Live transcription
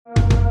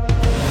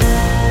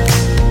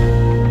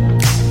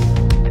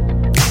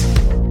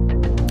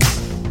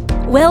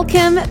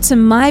Welcome to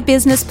My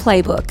Business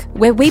Playbook,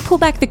 where we pull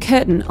back the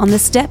curtain on the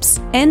steps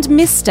and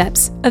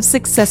missteps of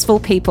successful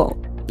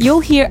people. You'll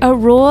hear a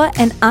raw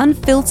and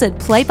unfiltered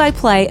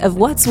play-by-play of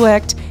what's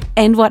worked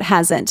and what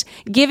hasn't,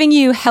 giving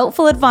you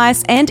helpful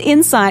advice and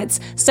insights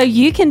so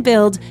you can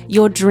build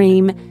your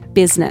dream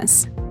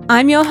business.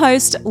 I'm your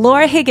host,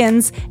 Laura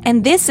Higgins,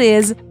 and this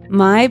is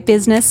My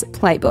Business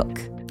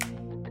Playbook.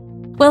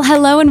 Well,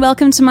 hello and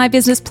welcome to My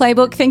Business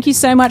Playbook. Thank you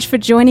so much for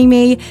joining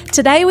me.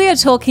 Today we are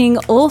talking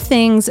all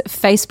things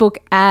Facebook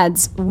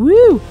ads.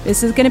 Woo!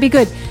 This is going to be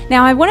good.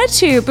 Now, I wanted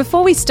to,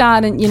 before we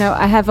start, and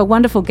I have a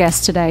wonderful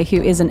guest today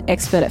who is an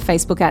expert at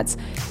Facebook ads,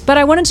 but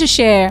I wanted to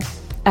share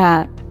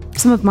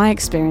some of my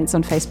experience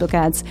on Facebook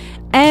ads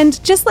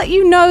and just let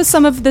you know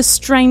some of the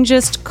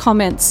strangest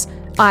comments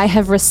I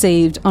have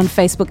received on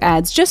Facebook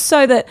ads, just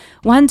so that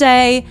one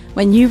day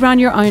when you run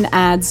your own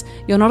ads,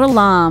 you're not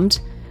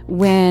alarmed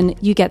when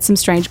you get some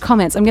strange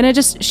comments. I'm going to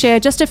just share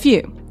just a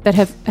few that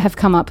have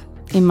come up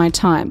in my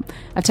time.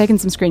 I've taken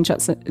some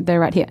screenshots. They're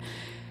right here.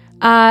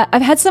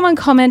 I've had someone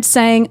comment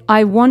saying,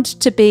 I want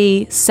to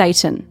be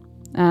Satan.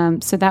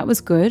 So that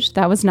was good.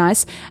 That was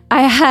nice.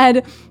 I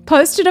had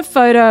posted a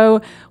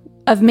photo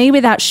of me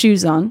without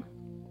shoes on.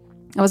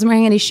 I wasn't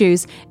wearing any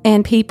shoes.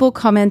 And people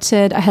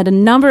commented. I had a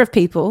number of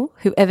people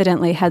who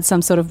evidently had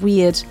some sort of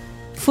weird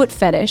foot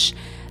fetish.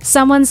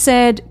 Someone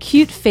said,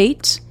 cute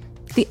feet.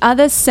 The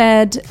other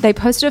said they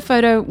posted a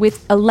photo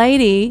with a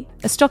lady,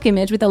 a stock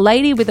image with a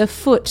lady with a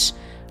foot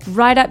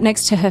right up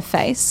next to her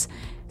face,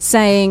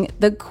 saying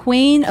the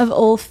queen of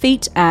all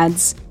feet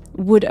ads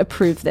would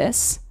approve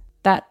this.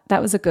 That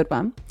was a good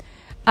one.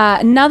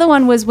 Another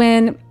one was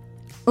when,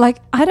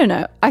 I don't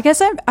know, I guess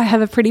I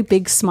have a pretty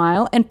big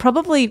smile and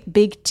probably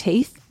big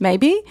teeth,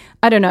 maybe.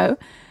 I don't know.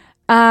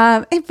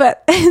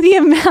 But the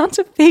amount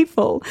of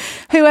people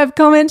who have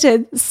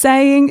commented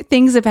saying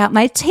things about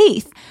my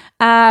teeth.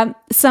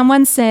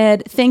 Someone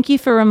said, thank you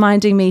for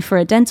reminding me for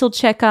a dental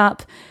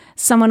checkup.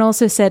 Someone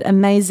also said,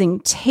 amazing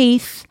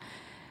teeth.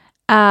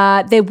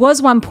 There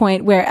was one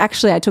point where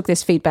actually I took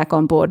this feedback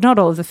on board. Not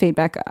all of the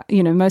feedback,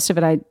 most of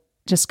it I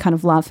just kind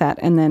of laugh at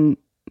and then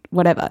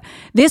whatever.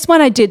 This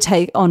one I did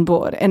take on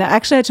board, and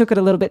actually I took it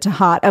a little bit to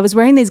heart. I was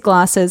wearing these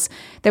glasses.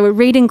 They were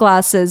reading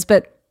glasses,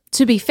 but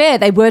to be fair,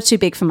 they were too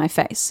big for my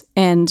face.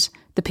 And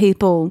the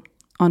people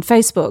on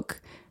Facebook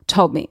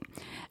told me.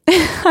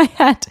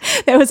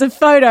 There was a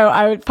photo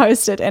I would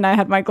posted and I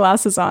had my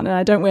glasses on and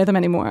I don't wear them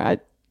anymore.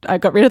 I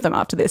got rid of them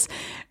after this.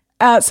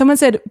 Someone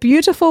said,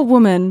 beautiful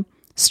woman,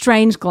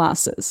 strange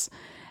glasses.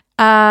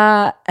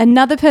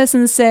 Another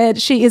person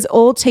said, she is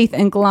all teeth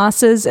and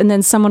glasses. And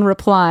then someone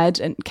replied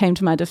and came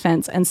to my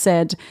defense and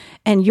said,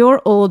 and you're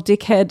all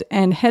dickhead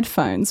and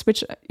headphones,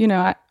 which,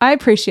 I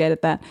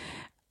appreciated that.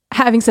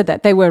 Having said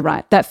that, they were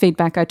right. That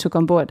feedback I took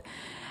on board.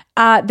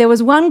 There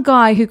was one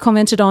guy who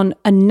commented on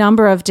a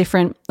number of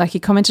different, he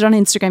commented on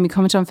Instagram, he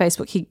commented on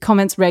Facebook, he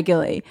comments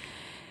regularly.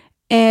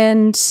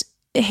 And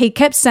he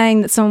kept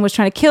saying that someone was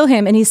trying to kill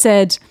him. And he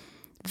said,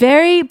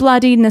 very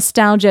bloody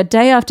nostalgia,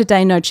 day after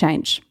day, no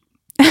change.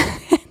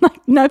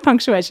 No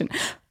punctuation.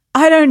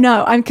 I don't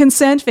know. I'm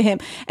concerned for him.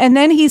 And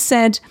then he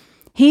said,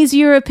 he's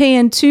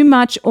European too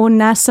much or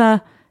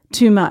NASA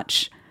too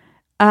much.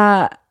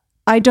 I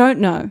don't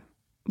know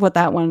what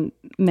that one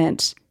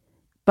meant,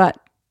 but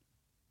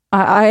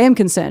I am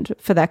concerned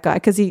for that guy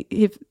because he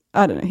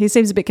I don't know, he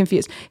seems a bit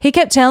confused. He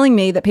kept telling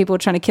me that people were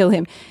trying to kill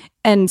him.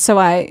 And so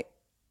I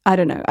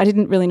don't know. I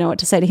didn't really know what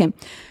to say to him.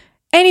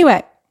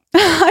 Anyway,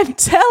 I'm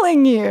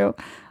telling you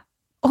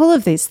all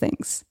of these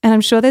things. And I'm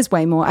sure there's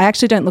way more. I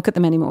actually don't look at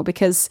them anymore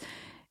because,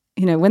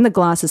 when the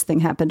glasses thing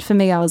happened, for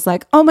me, I was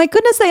like, oh my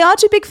goodness, they are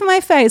too big for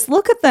my face.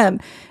 Look at them.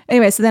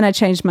 Anyway, so then I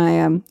changed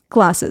my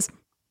glasses.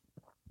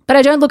 But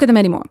I don't look at them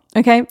anymore,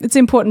 okay? It's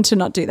important to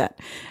not do that.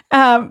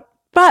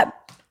 But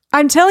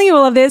I'm telling you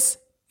all of this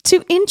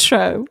to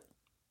intro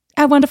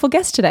our wonderful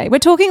guest today. We're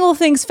talking all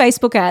things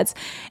Facebook ads.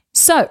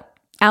 So,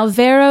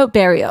 Alvaro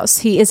Berrios,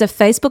 he is a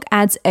Facebook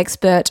ads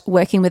expert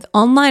working with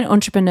online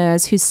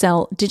entrepreneurs who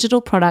sell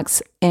digital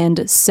products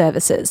and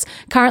services.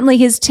 Currently,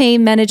 his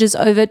team manages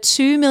over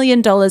 $2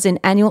 million in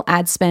annual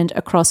ad spend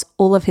across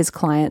all of his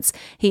clients.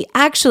 He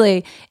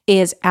actually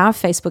is our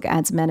Facebook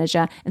ads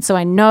manager, and so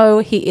I know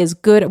he is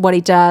good at what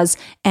he does,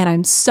 and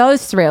I'm so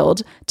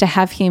thrilled to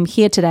have him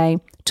here today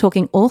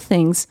talking all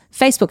things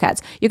Facebook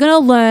ads. You're going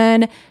to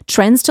learn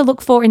trends to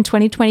look for in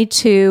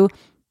 2022,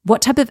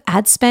 what type of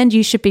ad spend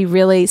you should be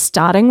really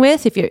starting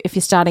with if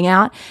you're starting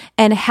out,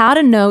 and how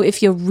to know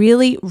if you're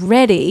really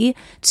ready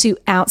to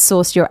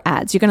outsource your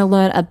ads. You're going to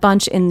learn a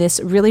bunch in this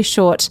really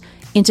short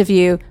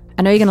interview.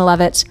 I know you're going to love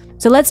it.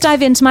 So let's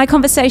dive into my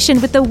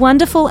conversation with the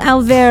wonderful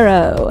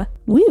Alvaro.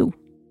 Woo!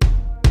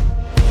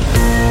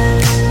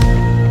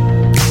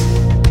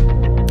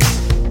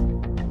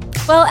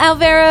 Well,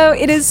 Alvaro,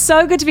 it is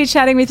so good to be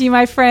chatting with you,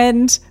 my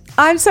friend.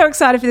 I'm so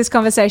excited for this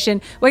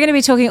conversation. We're going to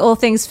be talking all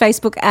things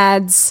Facebook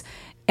ads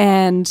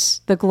and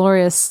the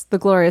glorious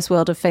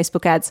world of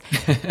Facebook ads.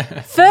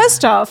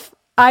 First off,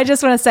 I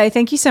just want to say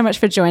thank you so much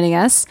for joining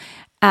us.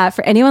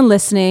 For anyone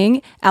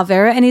listening,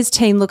 Alvaro and his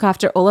team look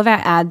after all of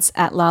our ads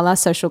at Lala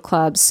Social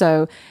Club.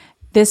 So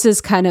this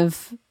is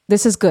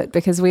good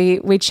because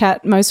we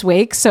chat most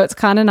weeks. So it's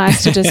kind of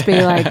nice to just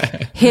be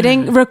like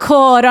hitting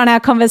record on our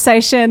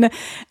conversation.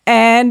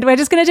 And we're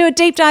just going to do a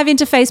deep dive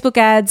into Facebook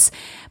ads.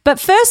 But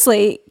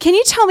firstly, can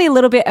you tell me a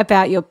little bit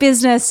about your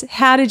business?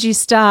 How did you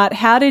start?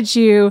 How did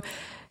you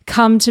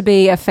come to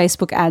be a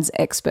Facebook ads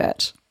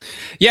expert?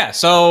 Yeah,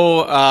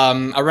 so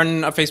I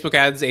run a Facebook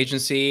ads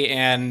agency,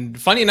 and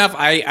funny enough,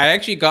 I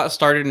actually got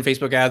started in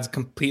Facebook ads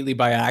completely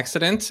by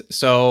accident.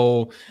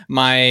 So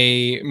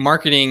my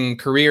marketing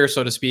career,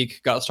 so to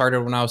speak, got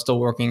started when I was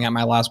still working at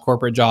my last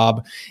corporate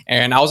job,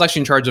 and I was actually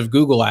in charge of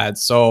Google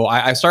ads. So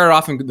I started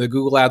off in the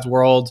Google ads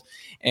world.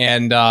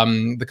 And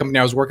the company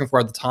I was working for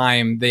at the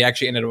time, they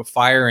actually ended up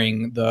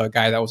firing the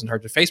guy that was in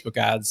charge of Facebook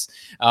ads.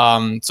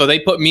 So they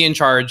put me in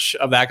charge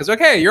of that because,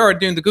 okay, you're already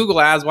doing the Google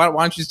ads. Why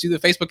don't you just do the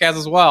Facebook ads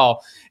as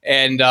well?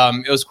 And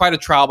it was quite a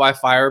trial by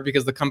fire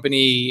because the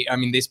company, I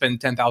mean, they spend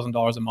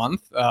 $10,000 a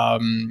month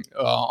on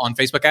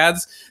Facebook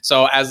ads.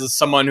 So as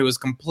someone who was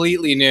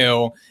completely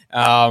new,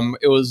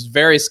 it was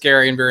very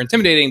scary and very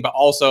intimidating, but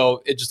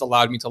also it just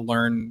allowed me to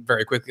learn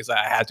very quickly because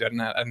I had to. I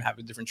didn't have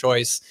a different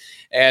choice.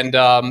 And,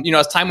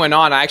 as time went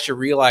on, I actually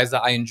realized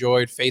that I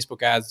enjoyed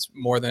Facebook ads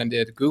more than I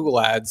did Google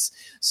ads.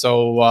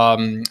 So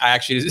I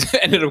actually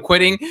ended up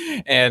quitting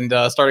and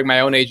starting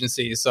my own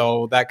agency.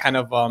 So that kind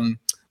of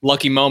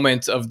lucky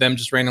moment of them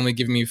just randomly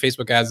giving me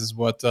Facebook ads is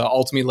what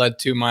ultimately led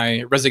to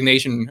my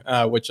resignation,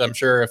 which I'm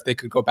sure if they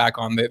could go back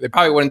on, they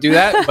probably wouldn't do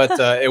that, but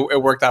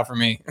it worked out for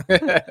me.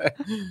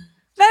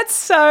 That's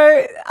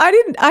so,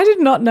 I did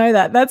not know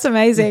that. That's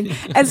amazing.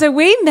 And so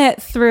we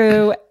met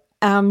through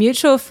our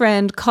mutual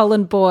friend,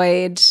 Colin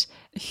Boyd,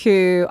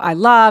 who I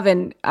love,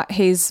 and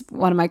he's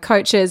one of my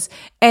coaches.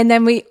 And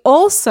then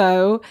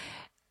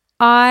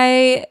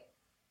I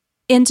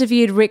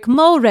interviewed Rick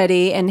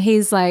Mulready, and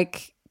he's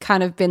like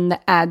kind of been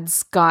the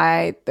ads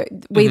guy.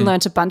 We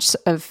learned a bunch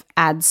of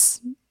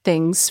ads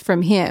things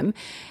from him,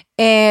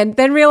 and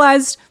then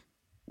realized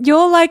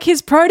you're like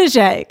his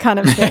protege kind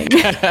of thing.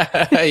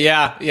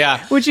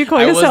 Yeah. Would you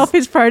call yourself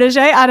his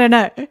protege? I don't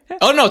know.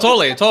 Oh, no,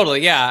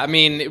 totally. Yeah. I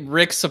mean,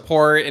 Rick's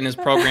support in his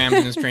programs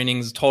and his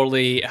trainings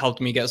totally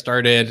helped me get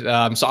started.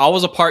 So I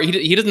was a part,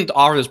 he doesn't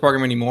offer this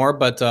program anymore,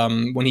 but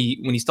when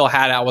he still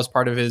had it, I was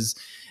part of his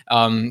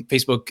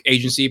Facebook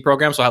agency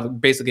program. So I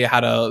basically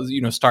had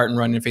to, start and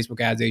run a Facebook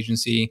ads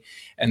agency.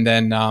 And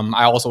then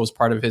I also was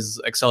part of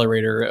his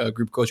accelerator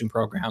group coaching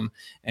program.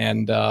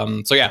 And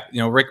so, yeah,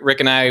 Rick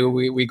and I,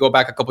 we go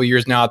back a couple of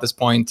years now at this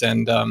point,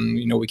 and,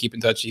 we keep in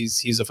touch.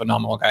 He's a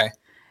phenomenal guy.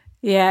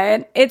 Yeah.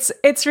 And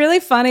it's really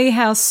funny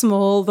how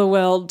small the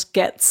world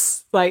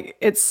gets. Like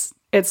it's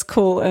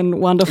cool and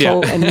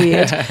wonderful and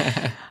weird.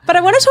 But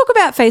I want to talk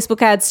about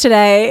Facebook ads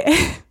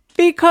today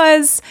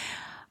because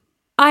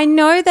I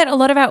know that a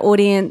lot of our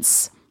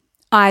audience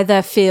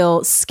either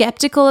feel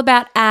skeptical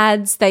about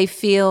ads. They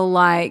feel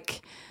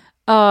like,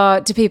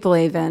 do people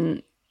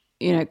even,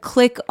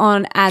 click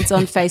on ads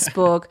on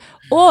Facebook?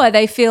 Or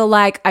they feel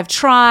like I've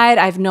tried,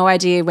 I have no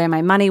idea where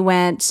my money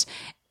went,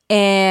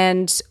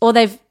 or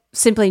they've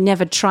simply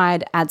never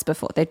tried ads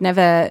before. They've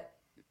never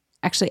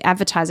actually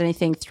advertised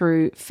anything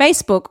through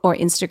Facebook or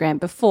Instagram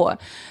before.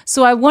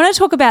 So I want to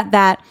talk about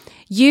that.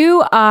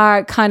 You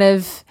are kind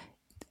of,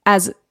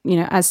 as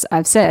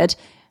I've said,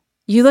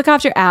 you look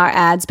after our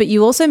ads, but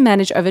you also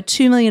manage over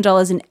 $2 million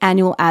in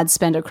annual ad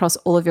spend across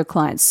all of your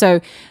clients.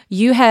 So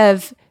you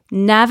have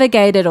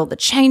navigated all the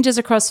changes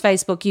across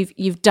Facebook.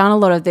 You've done a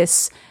lot of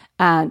this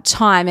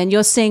time, and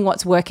you're seeing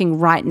what's working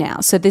right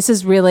now. So this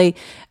is really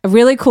a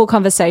really cool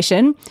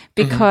conversation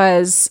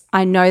because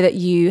I know that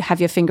you have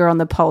your finger on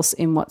the pulse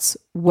in what's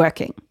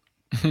working.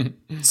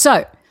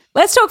 So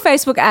let's talk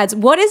Facebook ads.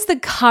 What is the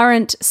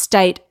current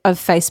state of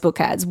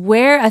Facebook ads?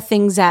 Where are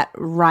things at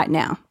right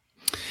now?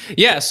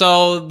 Yeah,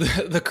 so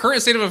the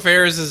current state of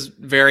affairs is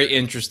very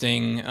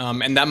interesting,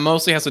 and that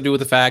mostly has to do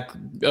with the fact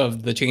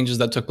of the changes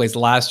that took place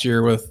last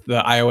year with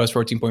the iOS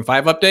 14.5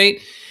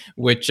 update,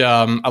 which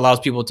allows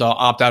people to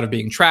opt out of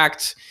being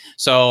tracked.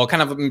 So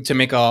kind of to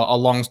make a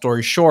long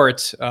story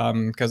short,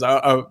 because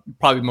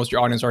probably most of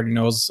your audience already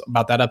knows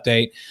about that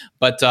update,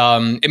 but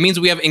it means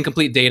we have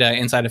incomplete data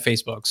inside of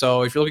Facebook.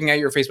 So if you're looking at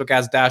your Facebook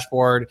ads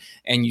dashboard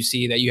and you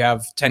see that you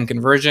have 10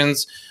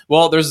 conversions,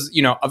 well, there's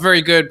a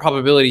very good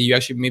probability you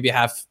actually maybe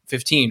have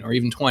 15 or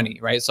even 20,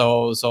 right?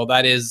 So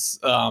that is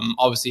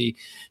obviously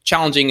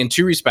challenging in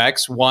two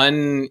respects.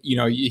 One,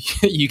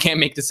 you can't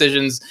make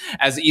decisions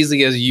as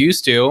easily as you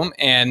used to,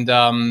 and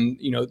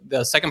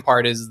the second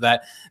part is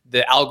that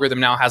the algorithm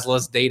now has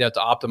less data to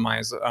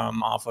optimize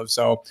off of.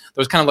 So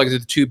there's kind of like the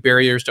two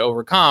barriers to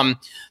overcome.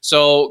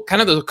 So kind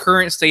of the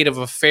current state of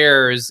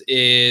affairs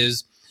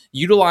is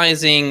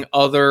utilizing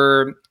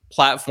other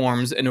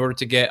platforms in order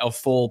to get a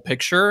full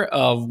picture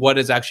of what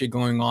is actually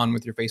going on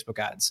with your Facebook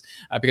ads.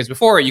 Because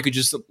before you could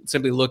just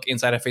simply look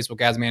inside a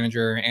Facebook Ads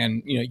Manager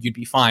and you'd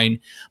be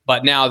fine.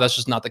 But now that's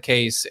just not the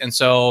case. And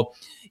so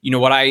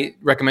what I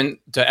recommend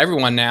to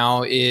everyone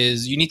now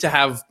is you need to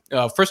have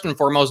first and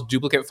foremost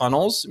duplicate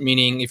funnels,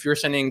 meaning if you're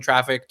sending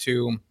traffic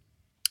to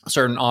a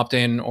certain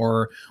opt-in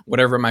or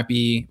whatever it might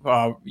be,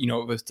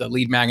 if it's a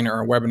lead magnet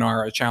or a webinar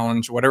or a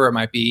challenge, whatever it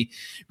might be,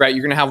 right?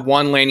 You're going to have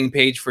one landing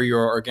page for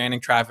your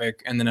organic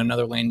traffic and then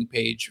another landing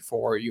page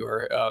for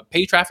your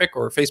paid traffic,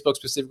 or Facebook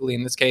specifically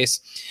in this case.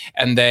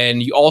 And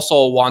then you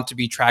also want to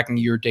be tracking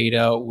your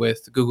data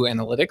with Google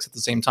Analytics at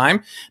the same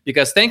time,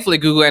 because thankfully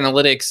Google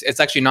Analytics,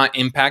 it's actually not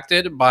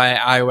impacted by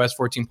iOS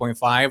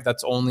 14.5.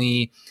 That's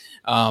only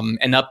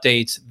an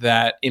update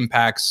that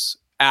impacts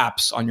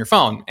apps on your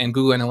phone, and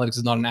Google Analytics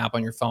is not an app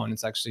on your phone.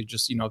 It's actually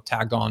just,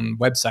 tagged on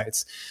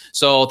websites.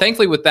 So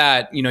thankfully with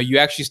that, you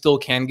actually still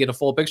can get a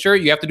full picture.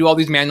 You have to do all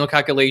these manual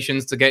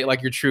calculations to get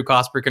like your true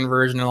cost per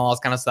conversion and all this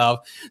kind of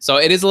stuff. So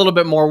it is a little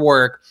bit more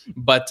work,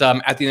 but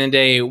at the end of the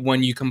day,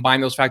 when you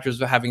combine those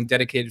factors of having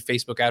dedicated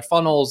Facebook ad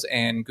funnels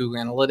and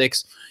Google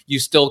Analytics, you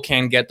still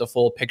can get the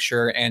full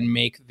picture and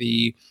make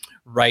the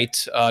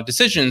right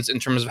decisions in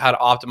terms of how to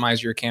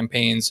optimize your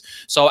campaigns.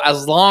 So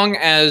as long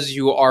as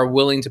you are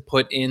willing to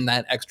put in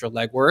that extra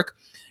legwork,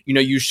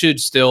 you should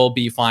still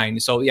be fine.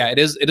 So yeah, it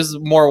is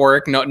more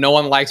work. No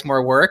one likes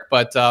more work,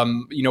 but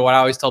what I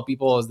always tell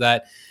people is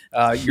that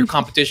your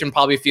competition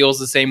probably feels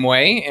the same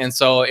way. And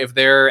so if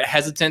they're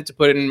hesitant to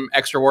put in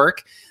extra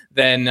work,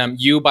 then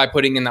you, by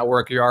putting in that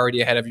work, you're already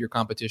ahead of your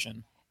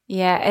competition.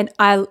 Yeah, and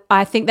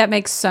I think that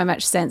makes so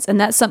much sense. And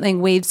that's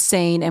something we've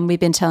seen and we've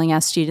been telling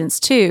our students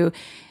too.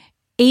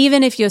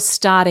 Even if you're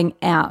starting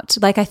out,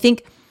 like I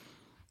think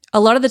a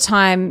lot of the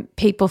time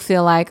people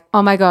feel like,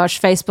 oh my gosh,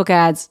 Facebook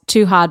ads,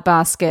 too hard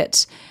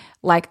basket.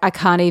 Like I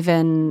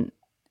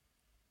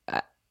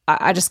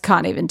just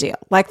can't even deal.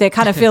 Like they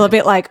kind of feel a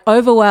bit like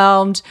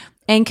overwhelmed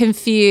and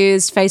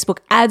confused. Facebook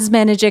Ads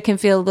Manager can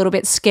feel a little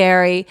bit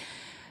scary.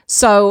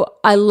 So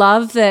I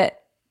love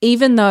that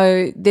even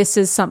though this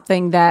is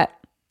something that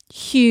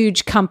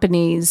huge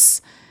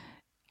companies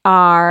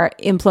are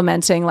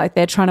implementing, like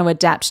they're trying to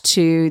adapt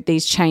to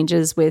these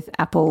changes with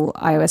Apple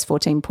iOS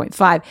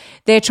 14.5.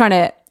 They're trying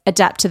to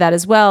adapt to that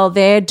as well.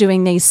 They're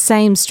doing these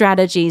same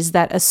strategies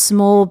that a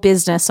small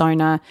business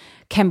owner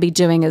can be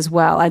doing as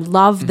well. I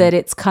love that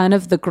it's kind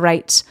of the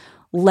great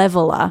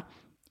leveler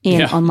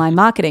in online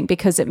marketing,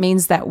 because it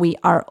means that we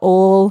are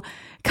all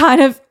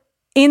kind of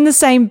in the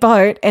same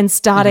boat and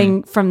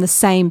starting from the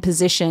same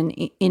position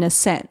in a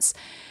sense.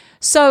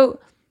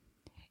 So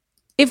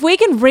if we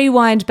can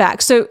rewind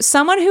back, so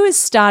someone who is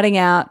starting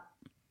out,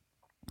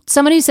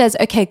 someone who says,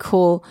 okay,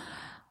 cool,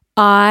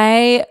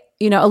 a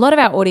lot of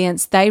our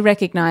audience, they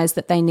recognize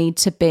that they need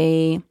to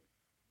be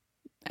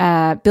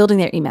building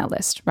their email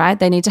list, right?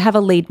 They need to have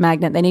a lead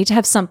magnet. They need to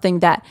have something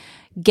that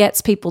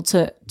gets people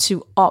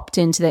to opt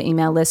into their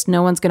email list.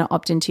 No one's going to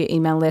opt into your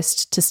email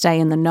list to stay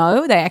in the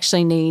know. They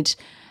actually need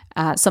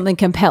something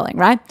compelling,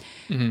 right?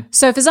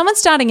 So for someone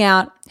starting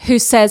out who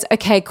says,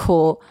 okay,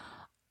 cool,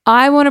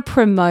 I want to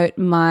promote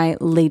my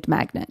lead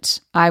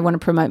magnet. I want to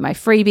promote my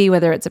freebie,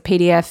 whether it's a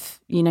PDF,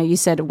 you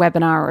said a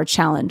webinar or a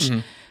challenge.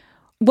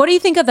 What do you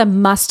think are the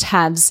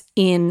must-haves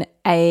in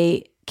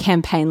a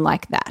campaign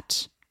like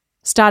that,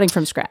 starting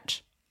from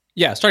scratch?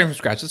 Yeah, starting from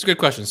scratch. That's a good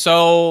question.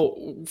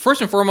 So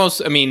first and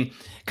foremost,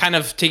 kind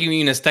of taking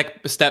you a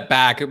step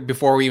back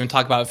before we even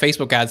talk about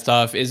Facebook ad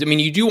stuff is,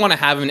 you do want to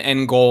have an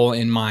end goal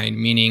in mind,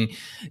 meaning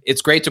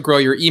it's great to grow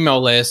your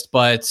email list,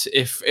 but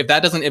if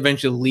that doesn't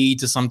eventually lead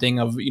to something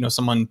of,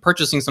 someone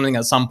purchasing something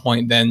at some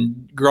point,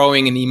 then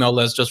growing an email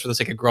list just for the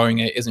sake of growing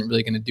it isn't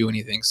really going to do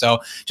anything. So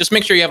just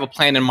make sure you have a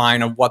plan in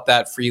mind of what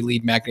that free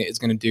lead magnet is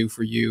going to do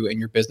for you and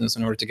your business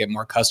in order to get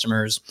more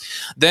customers.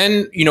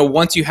 Then,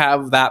 once you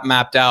have that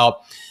mapped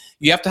out,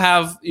 you have to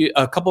have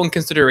a couple of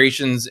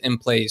considerations in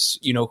place.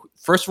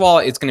 First of all,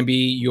 it's going to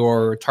be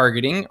your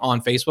targeting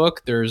on Facebook.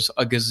 There's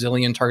a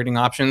gazillion targeting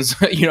options,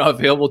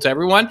 available to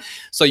everyone.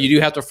 So you do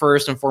have to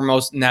first and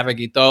foremost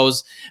navigate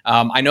those.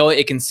 I know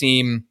it can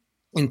seem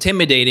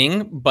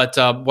intimidating, but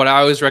what I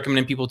always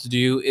recommend people to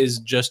do is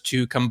just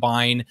to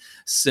combine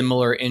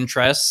similar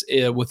interests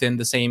within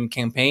the same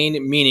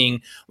campaign.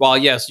 Meaning, while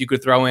yes, you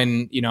could throw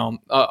in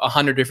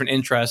 100 different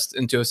interests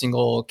into a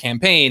single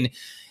campaign,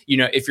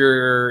 if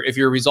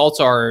your results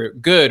are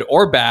good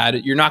or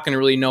bad, you're not going to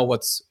really know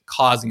what's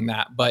causing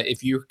that. But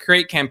if you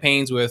create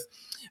campaigns with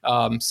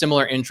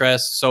similar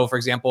interests, so for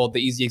example,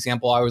 the easy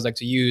example I always like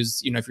to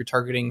use, if you're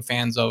targeting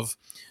fans of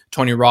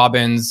Tony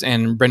Robbins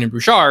and Brendon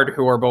Burchard,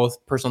 who are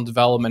both personal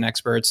development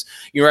experts,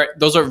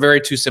 those are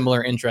very two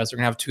similar interests. They're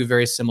going to have two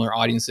very similar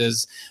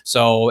audiences.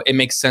 So it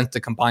makes sense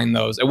to combine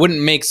those. It wouldn't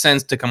make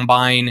sense to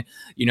combine,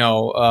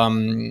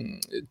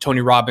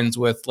 Tony Robbins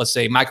with, let's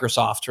say,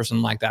 Microsoft or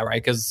something like that,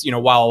 right? Because,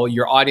 while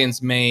your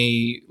audience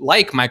may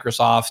like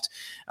Microsoft,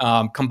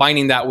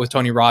 combining that with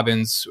Tony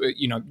Robbins,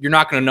 you're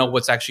not going to know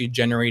what's actually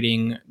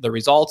generating the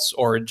results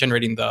or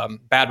generating the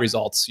bad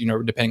results,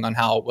 depending on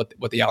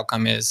what the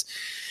outcome is.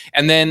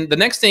 And then the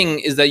next thing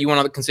is that you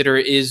want to consider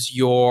is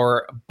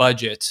your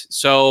budget.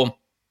 So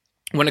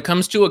when it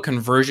comes to a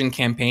conversion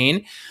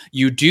campaign,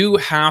 you do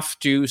have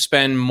to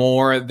spend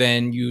more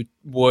than you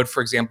would,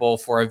 for example,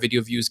 for a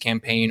video views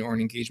campaign or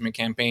an engagement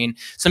campaign,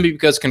 simply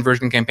because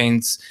conversion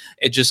campaigns,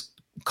 it just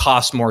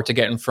costs more to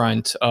get in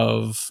front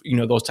of,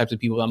 those types of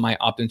people that might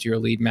opt into your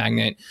lead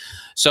magnet.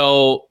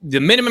 So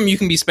the minimum you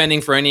can be spending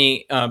for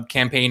any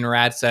campaign or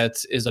ad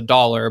sets is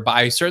 $1, but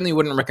I certainly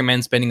wouldn't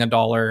recommend spending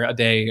 $1 a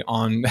day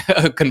on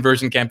a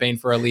conversion campaign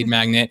for a lead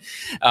magnet.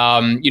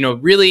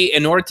 Really,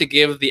 in order to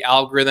give the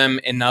algorithm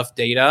enough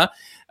data,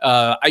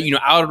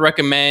 I would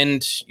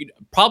recommend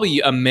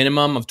probably a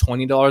minimum of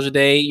 $20 a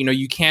day.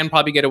 You can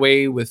probably get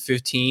away with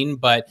 15,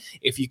 but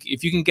if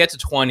you can get to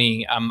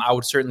 20, I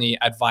would certainly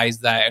advise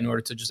that in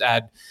order to just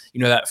add,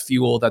 that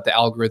fuel that the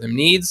algorithm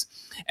needs.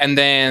 And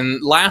then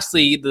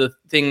lastly, the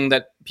thing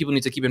that people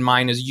need to keep in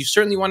mind is you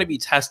certainly want to be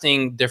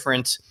testing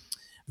different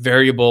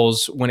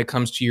variables when it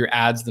comes to your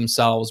ads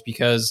themselves,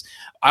 because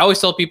I always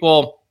tell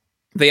people,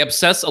 they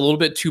obsess a little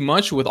bit too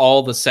much with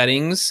all the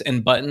settings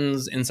and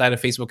buttons inside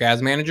of Facebook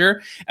Ads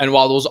Manager. And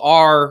while those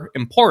are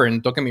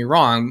important, don't get me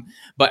wrong,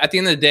 but at the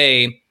end of the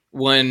day,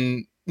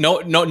 when no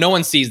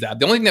one sees that.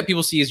 The only thing that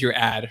people see is your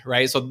ad,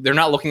 right? So they're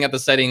not looking at the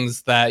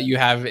settings that you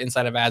have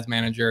inside of Ads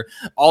Manager.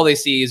 All they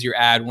see is your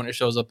ad when it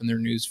shows up in their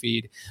news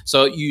feed.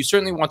 So you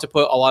certainly want to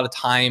put a lot of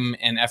time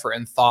and effort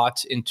and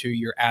thought into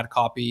your ad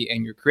copy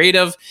and your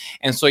creative.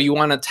 And so you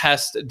want to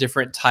test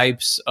different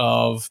types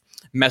of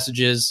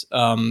messages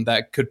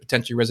that could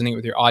potentially resonate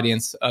with your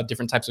audience,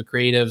 different types of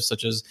creatives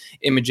such as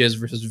images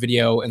versus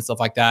video and stuff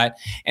like that.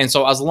 And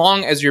so as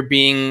long as you're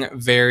being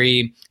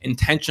very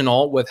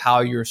intentional with how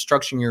you're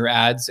structuring your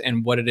ads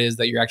and what it is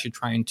that you're actually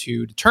trying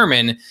to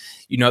determine,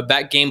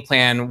 that game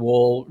plan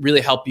will really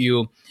help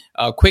you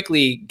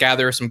quickly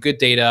gather some good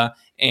data,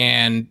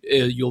 and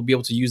you'll be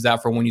able to use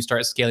that for when you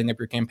start scaling up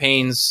your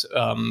campaigns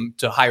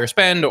to higher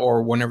spend,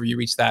 or whenever you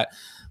reach that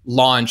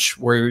launch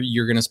where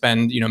you're going to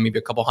spend, maybe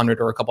a couple $100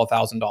 or a couple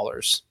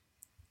 $1,000.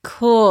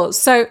 Cool.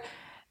 So,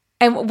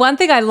 and one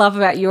thing I love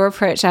about your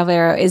approach,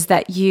 Alvaro, is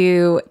that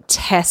you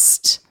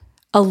test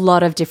a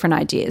lot of different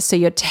ideas. So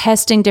you're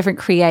testing different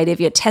creative,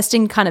 you're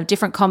testing kind of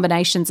different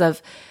combinations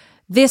of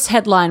this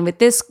headline with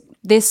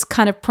this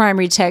kind of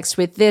primary text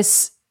with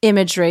this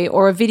imagery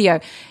or a video.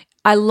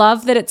 I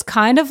love that it's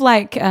kind of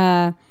like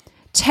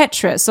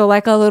Tetris, or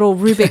like a little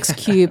Rubik's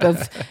Cube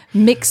of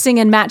mixing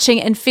and matching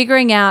and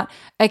figuring out,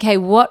 okay,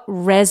 what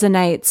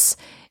resonates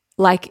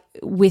like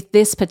with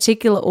this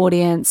particular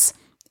audience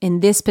in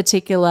this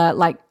particular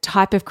like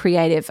type of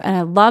creative. And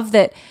I love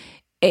that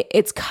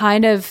it's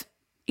kind of,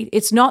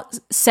 it's not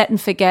set and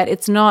forget.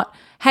 It's not,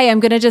 hey, I'm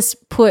going to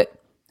just put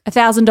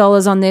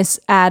 $1,000 on this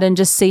ad and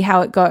just see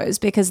how it goes,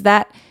 because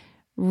that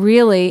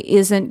really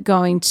isn't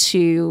going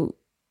to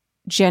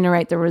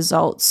generate the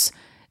results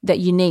that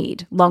you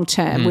need long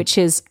term, which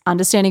is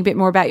understanding a bit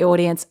more about your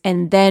audience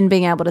and then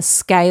being able to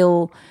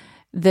scale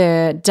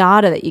the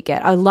data that you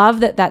get. I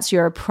love that that's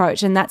your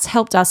approach, and that's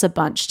helped us a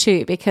bunch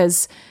too,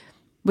 because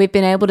we've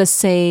been able to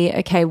see,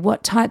 okay,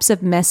 what types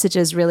of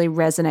messages really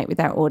resonate with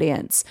our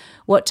audience?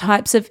 What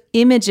types of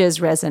images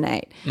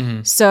resonate?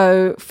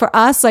 So for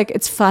us, like,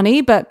 it's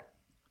funny, but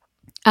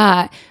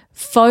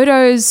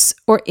photos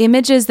or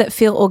images that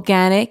feel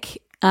organic,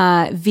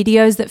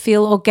 videos that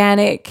feel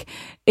organic,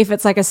 if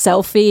it's like a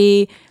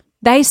selfie,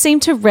 they seem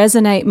to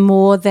resonate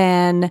more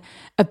than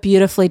a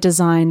beautifully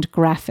designed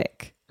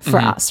graphic for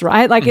us,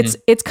 right? Like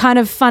it's kind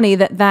of funny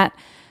that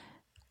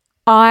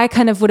I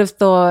kind of would have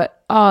thought,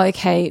 oh,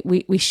 okay,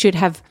 we should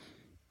have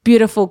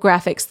beautiful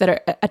graphics that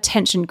are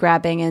attention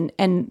grabbing,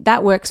 and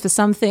that works for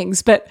some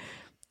things. But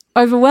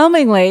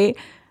overwhelmingly,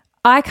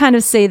 I kind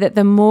of see that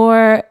the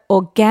more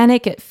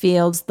organic it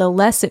feels, the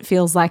less it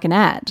feels like an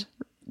ad.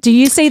 Do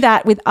you see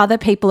that with other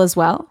people as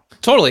well?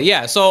 Totally.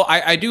 Yeah. So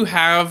I do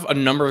have a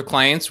number of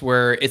clients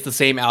where it's the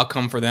same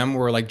outcome for them,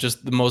 where like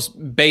just the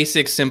most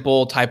basic,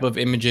 simple type of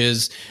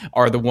images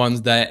are the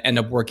ones that end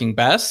up working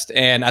best.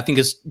 And I think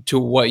it's to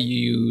what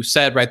you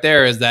said right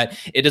there, is that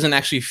it doesn't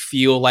actually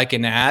feel like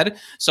an ad.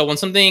 So when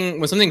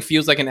something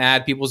feels like an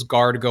ad, people's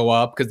guard go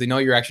up because they know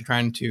you're actually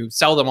trying to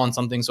sell them on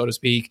something, so to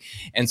speak.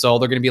 And so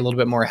they're going to be a little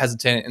bit more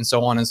hesitant and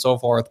so on and so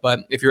forth. But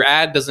if your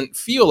ad doesn't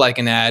feel like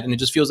an ad and it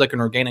just feels like an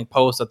organic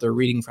post that they're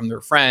reading from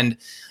their friend,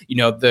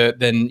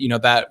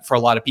 that for a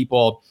lot of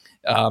people,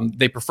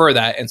 they prefer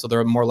that. And so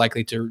they're more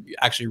likely to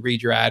actually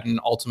read your ad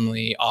and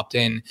ultimately opt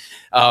in.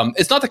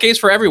 It's not the case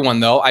for everyone,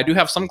 though. I do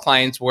have some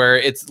clients where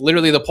it's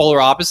literally the polar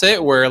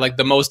opposite, where like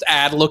the most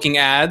ad looking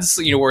ads,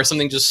 where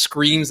something just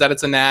screams that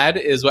it's an ad,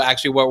 is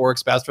what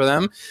works best for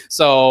them.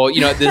 So,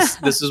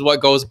 this is what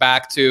goes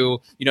back to,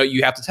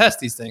 you have to test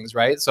these things,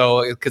 right?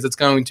 So, because it's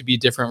going to be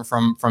different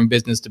from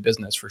business to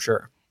business for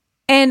sure.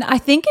 And I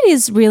think it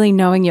is really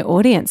knowing your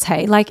audience.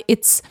 Hey, like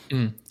it's,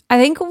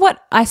 I think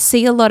what I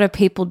see a lot of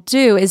people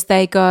do is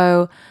they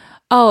go,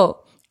 oh,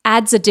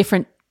 ads are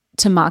different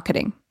to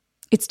marketing.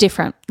 It's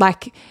different.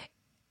 Like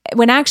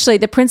when actually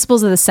the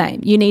principles are the same.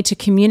 You need to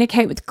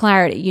communicate with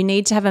clarity. You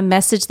need to have a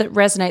message that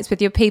resonates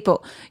with your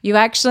people. You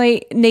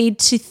actually need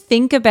to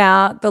think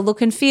about the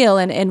look and feel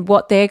and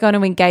what they're going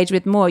to engage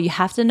with more. You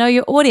have to know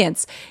your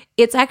audience.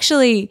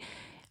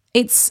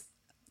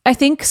 I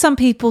think some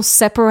people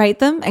separate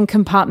them and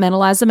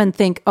compartmentalize them and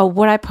think, oh,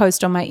 what I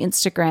post on my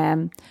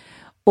Instagram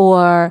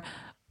or,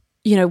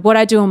 what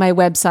I do on my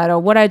website or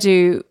what I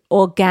do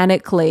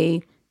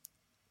organically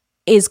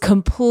is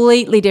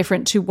completely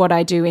different to what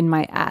I do in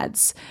my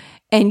ads.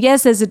 And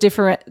yes, there's a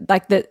different,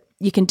 that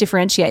you can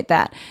differentiate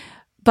that.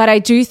 But I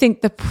do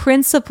think the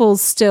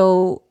principles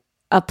still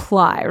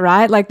apply,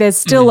 right? Like there's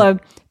still a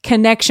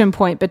connection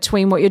point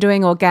between what you're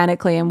doing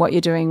organically and what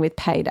you're doing with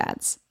paid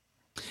ads.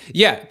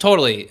 Yeah,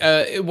 totally.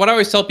 What I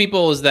always tell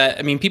people is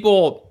that,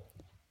 people,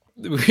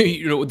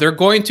 they're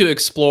going to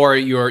explore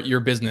your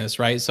business,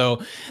 right?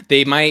 So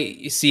they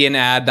might see an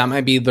ad that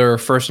might be their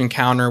first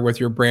encounter with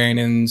your brand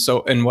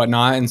and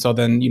whatnot. And so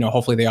then,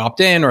 hopefully they opt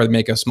in or they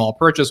make a small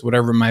purchase,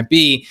 whatever it might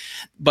be.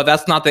 But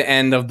that's not the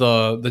end of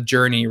the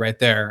journey right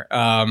there.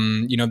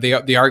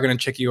 They are going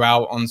to check you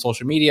out on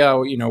social media,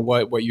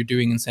 what you're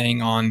doing and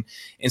saying on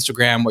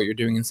Instagram, what you're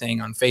doing and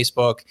saying on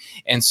Facebook.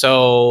 And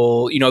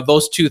so,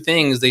 those two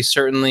things, they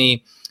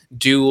certainly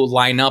do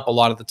line up a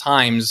lot of the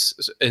times.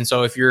 And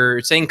so if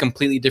you're saying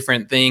completely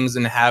different things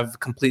and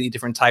have completely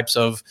different types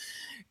of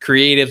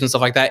creatives and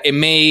stuff like that, it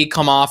may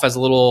come off as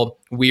a little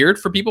weird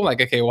for people. Like,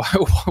 okay,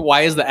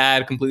 why is the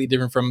ad completely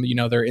different from,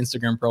 their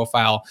Instagram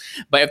profile?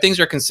 But if things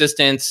are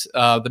consistent,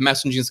 the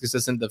messaging is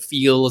consistent, the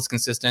feel is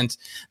consistent,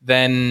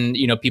 then,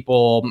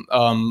 people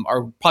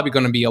are probably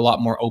going to be a lot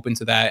more open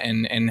to that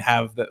and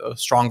have a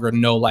stronger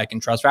know, like,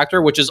 and trust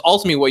factor, which is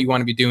ultimately what you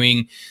want to be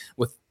doing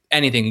with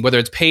anything, whether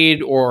it's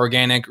paid or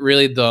organic.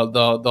 Really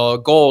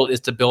the goal is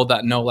to build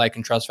that know, like,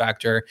 and trust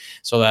factor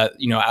so that,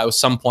 at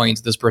some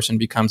point this person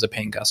becomes a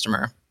paying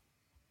customer.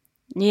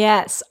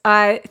 Yes,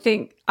 I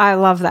think I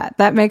love that.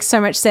 That makes so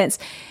much sense.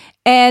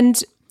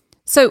 And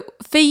so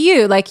for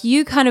you, like,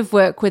 you kind of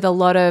work with a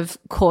lot of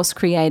course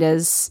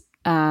creators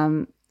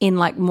in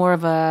like more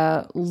of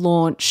a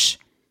launch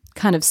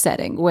kind of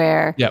setting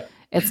where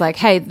it's like,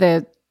 hey,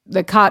 the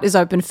cart is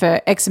open for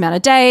X amount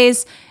of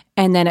days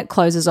and then it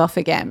closes off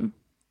again.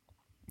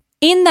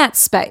 In that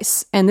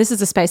space, and this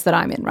is a space that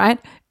I'm in, right?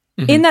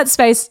 Mm-hmm. In that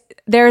space,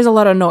 there is a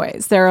lot of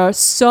noise. There are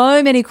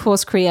so many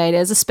course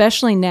creators,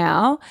 especially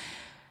now.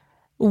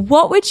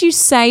 What would you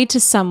say to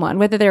someone,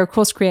 whether they're a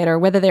course creator or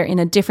whether they're in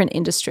a different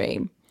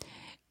industry,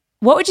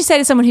 what would you say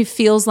to someone who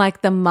feels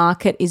like the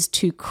market is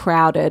too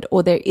crowded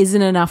or there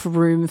isn't enough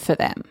room for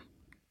them?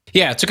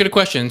 Yeah, it's a good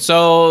question.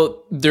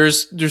 So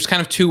there's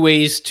kind of two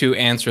ways to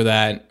answer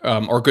that,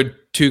 or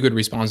two good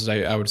responses,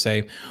 I would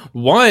say.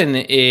 One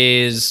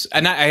is,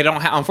 and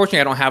unfortunately,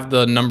 I don't have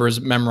the numbers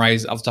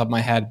memorized off the top of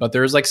my head, but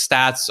there's like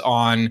stats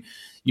on,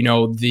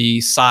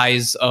 the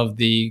size of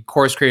the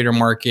course creator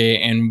market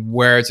and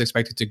where it's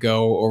expected to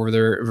go over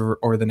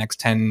the next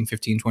 10,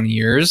 15, 20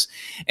 years.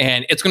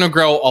 And it's going to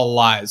grow a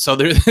lot. So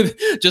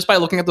just by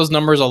looking at those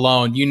numbers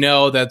alone,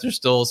 that there's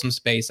still some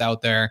space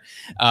out there.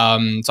 So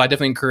I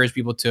definitely encourage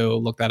people to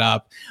look that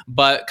up.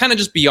 But kind of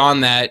just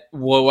beyond that,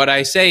 what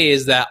I say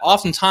is that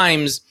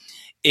oftentimes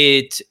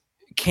it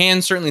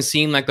can certainly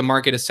seem like the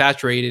market is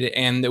saturated.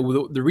 And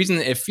the reason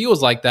it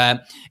feels like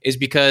that is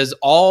because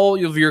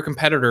all of your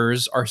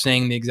competitors are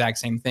saying the exact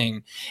same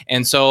thing.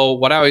 And so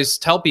what I always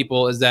tell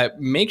people is that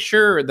make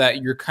sure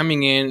that you're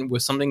coming in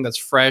with something that's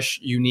fresh,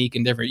 unique,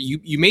 and different.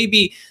 You may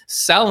be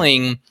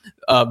selling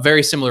a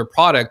very similar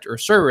product or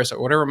service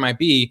or whatever it might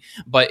be,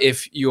 but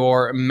if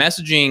your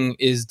messaging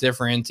is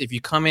different, if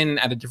you come in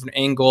at a different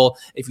angle,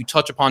 if you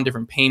touch upon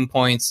different pain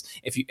points,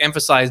 if you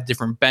emphasize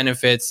different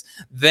benefits,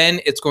 then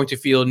it's going to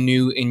feel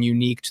new and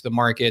unique to the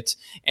market,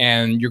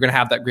 and you're going to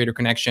have that greater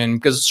connection.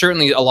 Because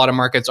certainly a lot of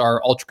markets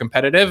are ultra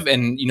competitive,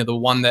 and the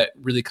one that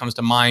really comes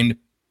to mind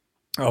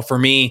for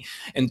me,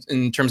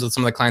 in terms of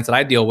some of the clients that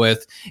I deal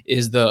with,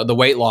 is the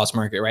weight loss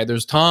market, right?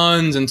 There's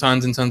tons and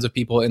tons and tons of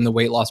people in the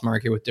weight loss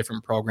market with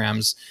different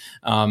programs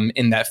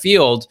in that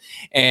field.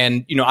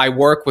 And, I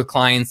work with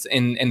clients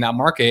in that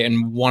market.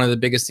 And one of the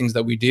biggest things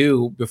that we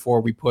do before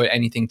we put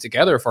anything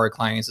together for our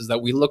clients is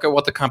that we look at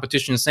what the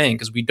competition is saying,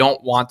 because we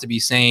don't want to be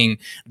saying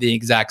the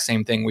exact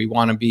same thing. We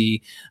want to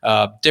be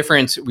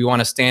different. We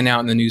want to stand out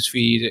in the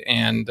newsfeed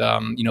and,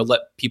 let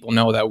people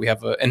know that we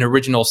have an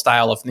original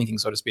style of thinking,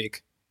 so to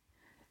speak.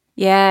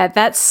 Yeah,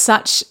 that's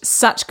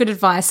such good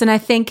advice. And I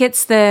think and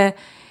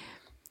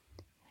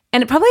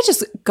it probably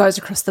just goes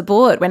across the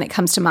board when it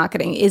comes to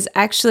marketing, is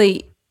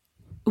actually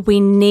we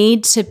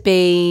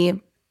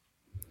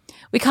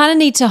kind of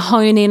need to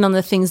hone in on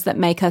the things that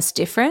make us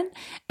different.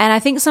 And I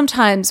think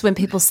sometimes when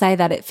people say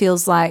that, it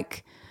feels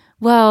like,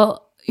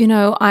 well,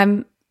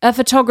 I'm a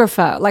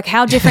photographer. Like,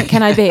 how different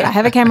can I be? I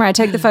have a camera, I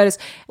take the photos.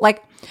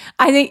 Like,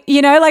 I think,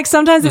 like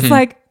sometimes it's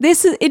like,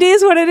 it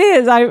is what it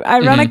is. I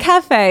run a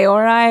cafe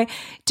or I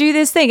do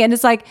this thing. And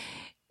it's like,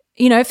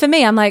 for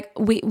me, I'm like,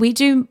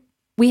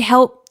 we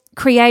help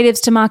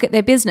creatives to market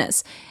their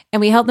business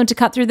and we help them to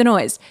cut through the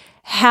noise.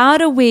 How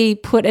do we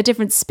put a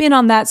different spin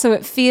on that so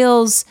it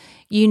feels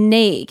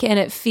unique and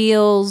it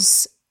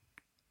feels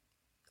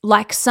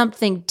like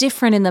something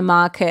different in the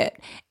market.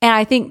 And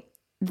I think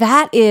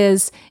that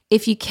is,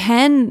 if you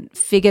can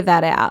figure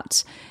that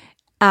out,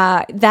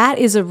 that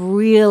is a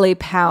really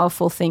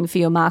powerful thing for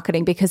your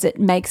marketing, because it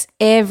makes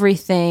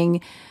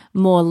everything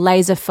more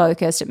laser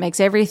focused. It makes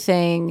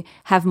everything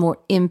have more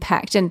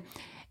impact. And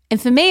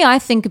for me, I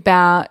think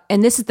about,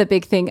 and this is the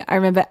big thing, I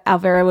remember,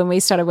 Alvera, when we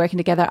started working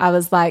together, I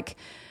was like,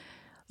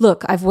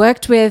 look, I've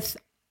worked with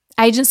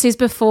agencies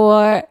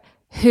before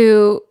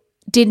who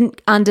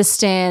didn't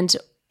understand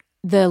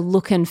the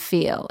look and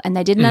feel, and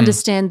they didn't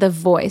understand the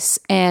voice.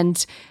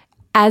 And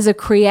as a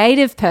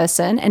creative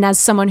person and as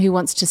someone who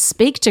wants to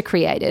speak to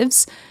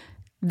creatives,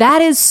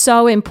 that is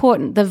so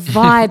important. The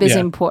vibe is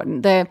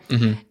important.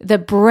 The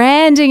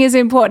branding is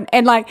important.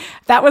 And like,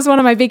 that was one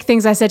of my big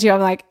things I said to you. I'm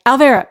like,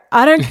 Alvera,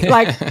 I don't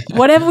like,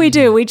 whatever we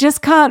do, we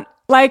just can't,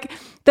 like,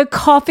 the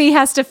copy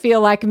has to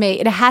feel like me.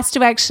 It has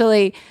to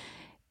actually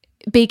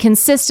be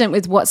consistent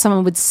with what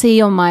someone would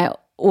see on my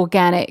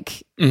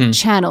organic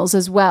channels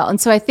as well. And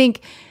so I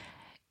think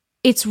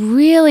it's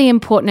really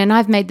important, and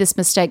I've made this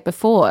mistake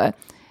before,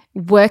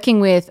 working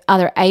with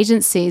other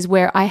agencies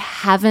where I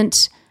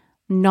haven't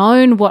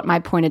known what my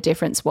point of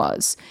difference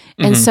was.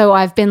 And so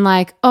I've been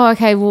like, oh,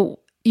 okay, well,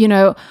 you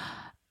know,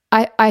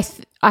 I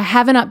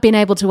haven't been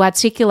able to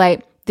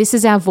articulate, this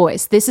is our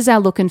voice, this is our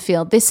look and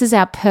feel, this is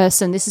our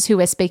person, this is who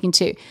we're speaking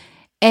to.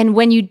 And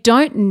when you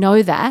don't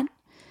know that,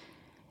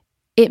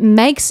 it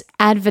makes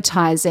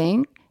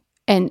advertising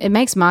and it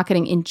makes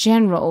marketing in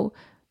general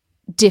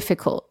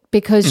difficult,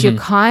 because you're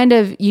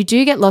you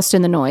do get lost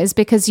in the noise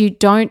because you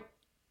don't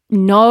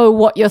know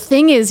what your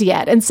thing is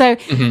yet. And so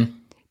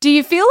do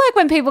you feel like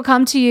when people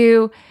come to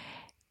you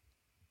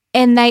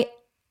and they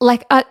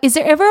like, is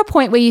there ever a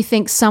point where you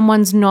think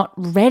someone's not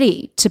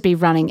ready to be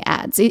running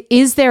ads?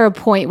 Is there a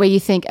point where you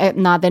think,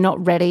 nah, they're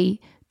not ready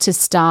to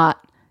start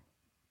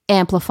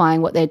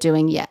amplifying what they're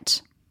doing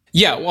yet?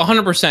 Yeah,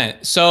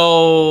 100%.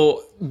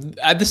 So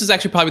this is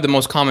actually probably the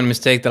most common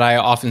mistake that I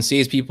often see,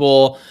 is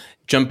people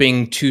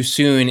jumping too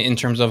soon in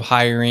terms of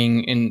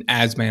hiring an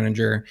ads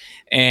manager.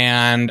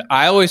 And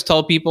I always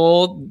tell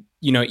people,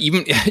 you know,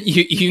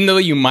 even though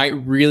you might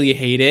really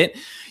hate it,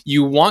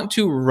 you want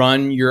to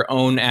run your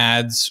own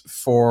ads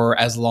for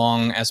as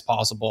long as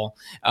possible.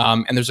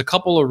 And there's a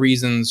couple of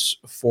reasons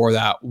for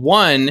that.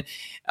 One,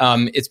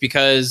 it's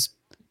because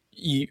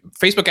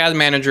Facebook ad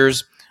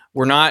managers,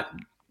 we're not,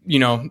 you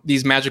know,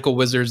 these magical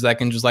wizards that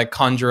can just like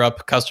conjure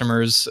up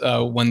customers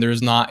when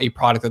there's not a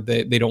product that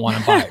they don't want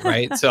to buy,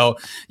 right? So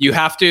you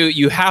have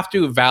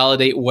to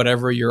validate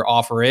whatever your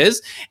offer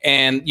is.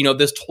 And, you know,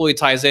 this totally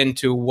ties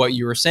into what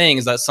you were saying,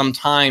 is that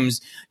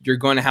sometimes you're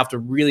going to have to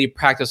really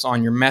practice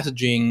on your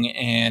messaging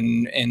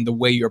and the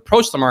way you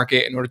approach the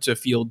market in order to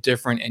feel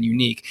different and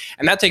unique.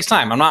 And that takes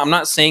time. I'm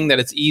not saying that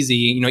it's easy.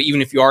 You know,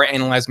 even if you are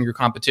analyzing your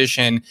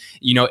competition,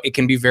 you know, it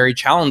can be very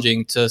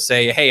challenging to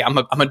say, hey, I'm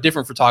a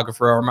different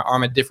photographer, or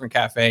I'm a different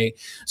cafe.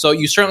 So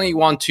you certainly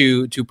want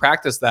to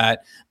practice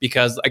that,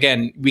 because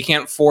again, we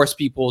can't force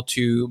people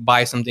to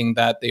buy something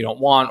that they don't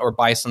want, or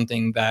buy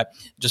something that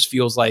just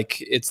feels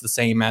like it's the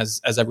same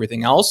as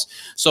everything else.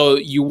 So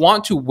you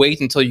want to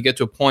wait until you get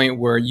to a point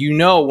where, you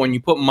know, when you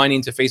put money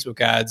into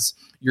Facebook ads,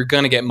 you're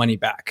going to get money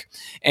back.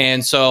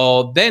 And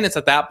so then it's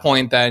at that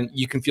point that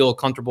you can feel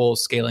comfortable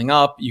scaling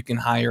up. You can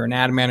hire an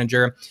ad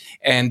manager.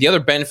 And the other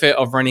benefit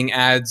of running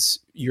ads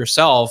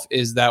yourself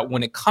is that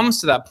when it comes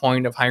to that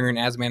point of hiring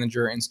an ads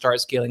manager and start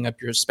scaling up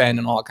your spend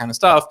and all that kind of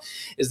stuff,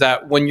 is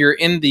that when you're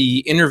in the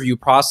interview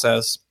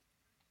process,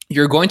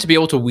 you're going to be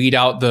able to weed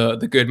out the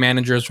good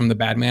managers from the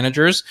bad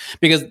managers,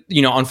 because,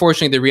 you know,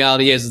 unfortunately, the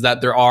reality is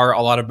that there are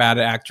a lot of bad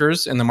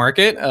actors in the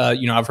market.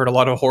 You know, I've heard a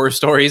lot of horror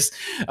stories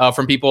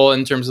from people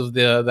in terms of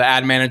the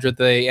ad manager that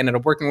they ended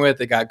up working with,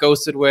 they got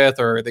ghosted with,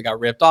 or they got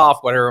ripped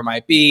off, whatever it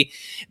might be.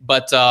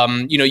 But,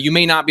 you know, you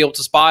may not be able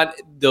to spot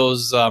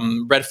those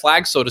red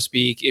flags, so to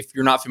speak, if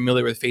you're not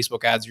familiar with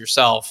Facebook ads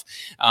yourself.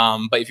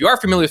 But if you are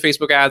familiar with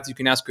Facebook ads, you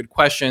can ask good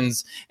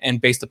questions, and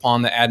based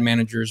upon the ad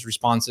manager's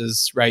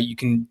responses, right, you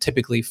can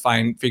typically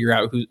figure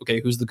out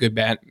who's the good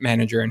bad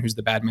manager and who's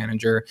the bad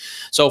manager.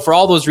 So for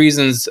all those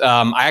reasons,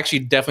 I actually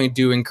definitely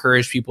do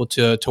encourage people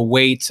to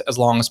wait as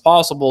long as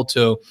possible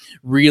to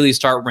really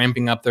start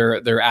ramping up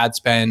their ad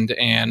spend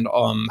and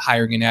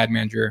hiring an ad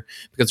manager,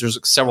 because there's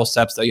several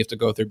steps that you have to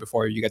go through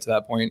before you get to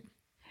that point.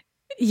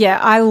 Yeah,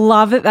 I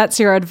love that that's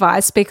your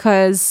advice,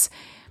 because,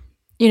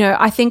 you know,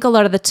 I think a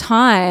lot of the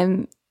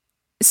time,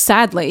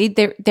 sadly,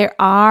 there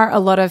are a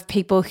lot of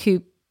people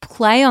who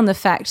play on the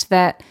fact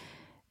that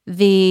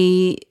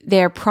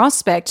their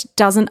prospect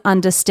doesn't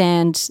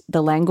understand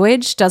the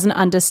language, doesn't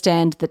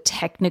understand the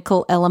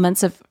technical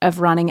elements of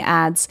running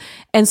ads.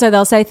 And so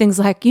they'll say things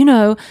like, you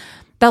know,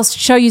 they'll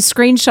show you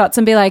screenshots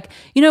and be like,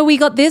 you know, we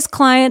got this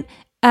client,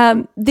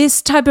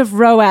 this type of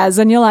ROAS.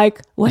 And you're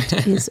like, what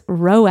is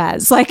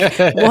ROAS? Like,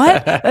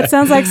 what? That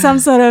sounds like some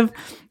sort of,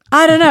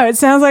 I don't know. It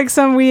sounds like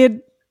some weird,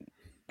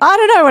 I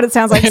don't know what it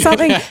sounds like,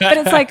 something, but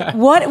it's like,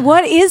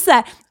 what is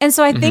that? And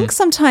so I think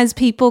sometimes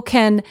people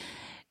can,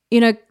 you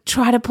know,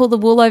 try to pull the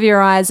wool over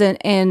your eyes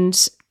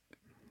and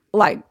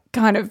like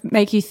kind of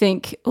make you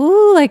think,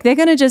 ooh, like they're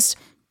going to just,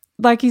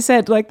 like you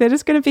said, like they're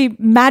just going to be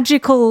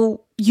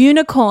magical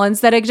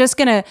unicorns that are just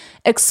going to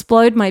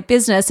explode my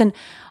business. And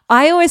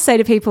I always say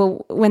to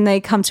people when they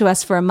come to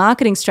us for a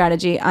marketing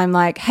strategy, I'm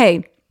like,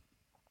 hey,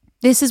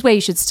 this is where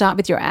you should start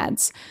with your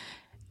ads.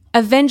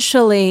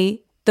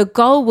 Eventually, the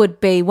goal would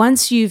be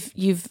once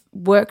you've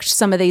worked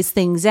some of these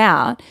things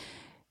out,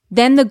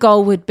 then the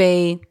goal would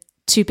be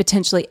to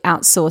potentially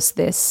outsource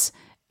this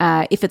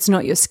if it's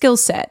not your skill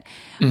set.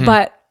 Mm-hmm.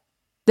 But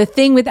the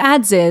thing with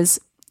ads is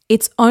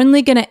it's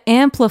only going to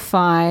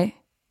amplify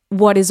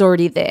what is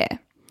already there.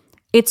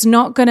 It's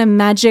not going to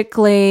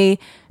magically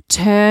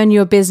turn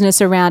your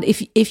business around.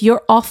 If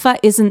your offer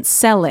isn't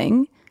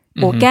selling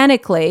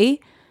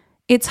organically,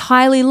 it's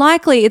highly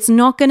likely it's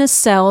not going to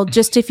sell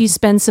just if you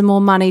spend some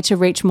more money to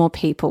reach more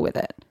people with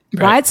it.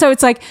 Right? So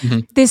it's like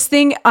this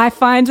thing I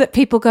find that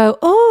people go,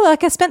 oh,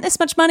 like I spent this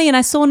much money and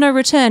I saw no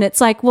return.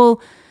 It's like,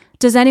 well,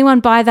 does anyone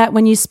buy that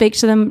when you speak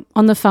to them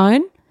on the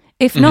phone?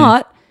 If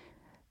not,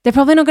 they're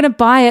probably not going to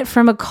buy it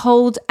from a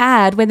cold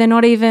ad where they're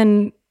not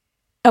even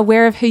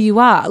aware of who you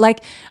are.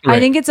 Like, I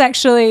think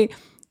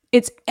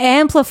it's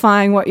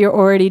amplifying what you're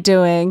already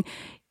doing.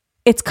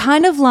 It's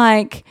kind of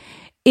like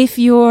if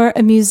you're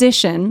a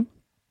musician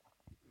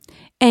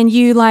and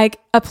you like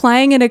are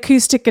playing an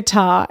acoustic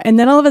guitar and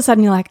then all of a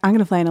sudden you're like, I'm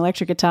going to play an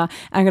electric guitar.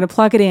 I'm going to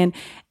plug it in.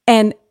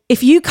 And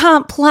if you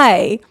can't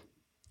play,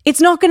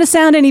 it's not going to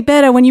sound any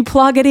better when you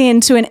plug it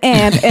into an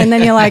amp and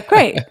then you're like,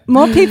 great,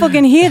 more people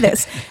can hear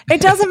this.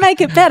 It doesn't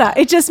make it better.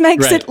 It just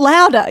makes it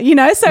louder, you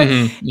know? So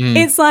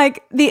it's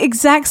like the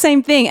exact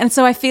same thing. And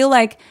so I feel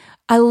like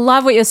I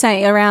love what you're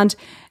saying around,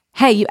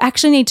 hey, you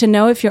actually need to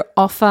know if your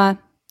offer,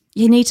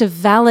 you need to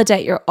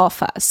validate your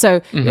offer.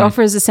 So your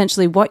offer is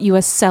essentially what you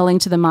are selling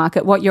to the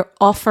market, what you're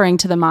offering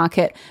to the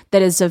market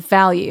that is of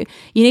value.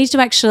 You need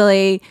to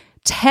actually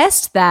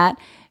test that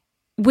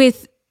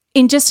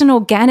in just an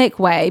organic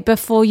way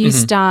before you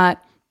start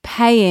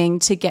paying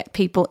to get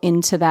people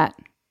into that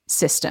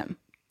system.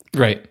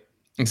 Right.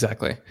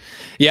 Exactly.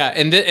 Yeah.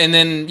 And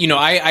then, you know,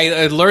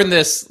 I learned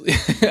this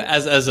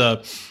as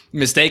a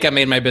mistake I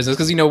made in my business.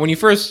 Because, you know, when you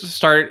first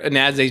start an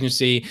ads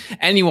agency,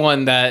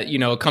 anyone that, you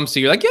know, comes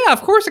to you like, yeah,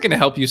 of course I can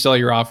help you sell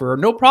your offer.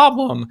 No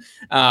problem.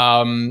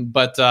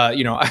 But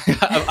you know,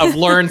 I've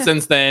learned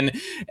since then.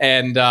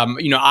 And,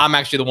 you know, I'm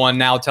actually the one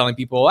now telling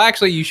people,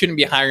 actually, you shouldn't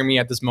be hiring me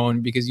at this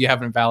moment because you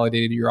haven't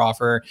validated your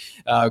offer.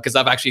 Because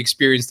I've actually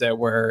experienced it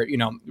where, you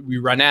know, we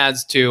run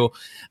ads to,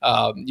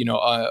 you know,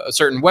 a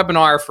certain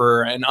webinar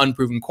for an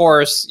unproven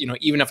course. You know,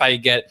 even if I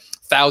get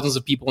thousands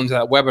of people into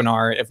that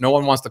webinar, if no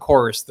one wants the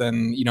course,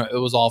 then, you know, it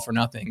was all for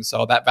nothing.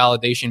 So that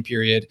validation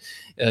period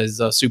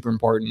is super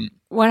important.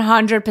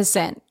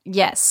 100%.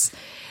 Yes.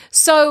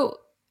 So,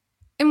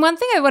 and one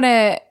thing I want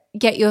to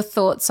get your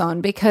thoughts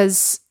on,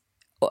 because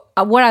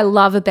what I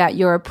love about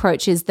your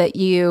approach is that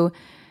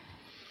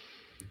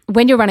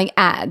when you're running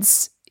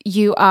ads,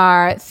 you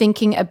are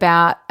thinking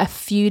about a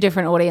few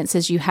different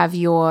audiences. You have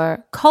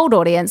your cold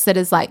audience that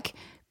is like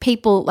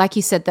people, like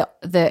you said,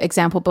 the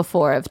example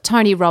before of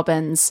Tony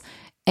Robbins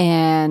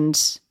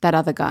and that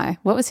other guy.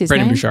 What was his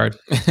name? Brendon Burchard.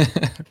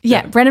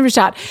 Yeah, Brendon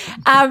Burchard.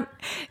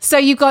 So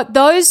you've got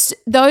those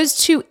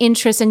two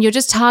interests and you're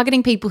just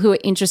targeting people who are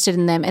interested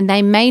in them and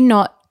they may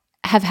not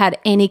have had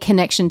any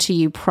connection to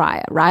you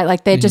prior, right?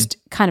 Like they're just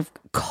kind of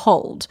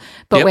cold,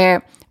 but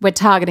we're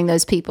targeting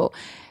those people.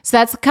 So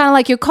that's kind of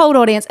like your cold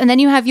audience. And then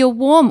you have your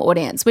warm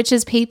audience, which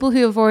is people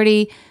who have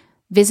already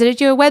visited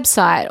your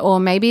website,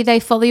 or maybe they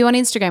follow you on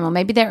Instagram, or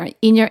maybe they're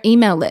in your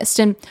email list.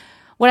 And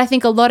what I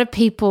think a lot of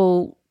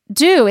people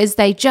do is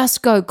they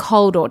just go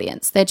cold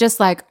audience. They're just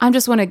like, I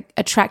just want to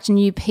attract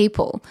new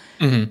people.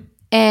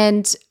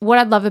 And what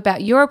I love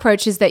about your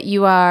approach is that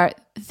you are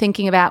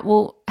thinking about,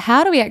 well,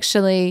 how do we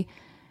actually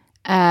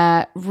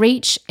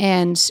reach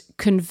and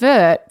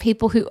convert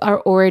people who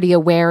are already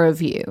aware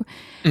of you?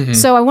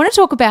 So I want to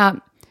talk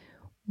about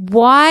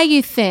why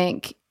you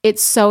think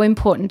it's so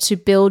important to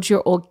build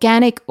your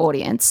organic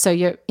audience, so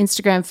your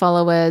Instagram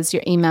followers,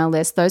 your email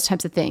list, those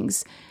types of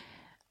things,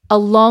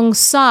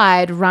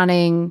 alongside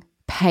running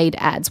paid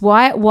ads.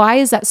 Why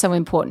is that so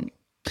important?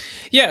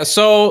 Yeah,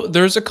 so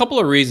there's a couple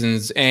of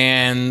reasons.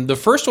 And the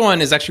first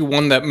one is actually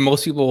one that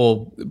most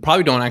people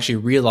probably don't actually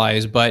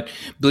realize, but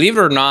believe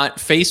it or not,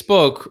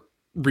 Facebook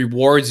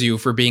rewards you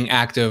for being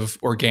active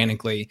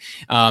organically.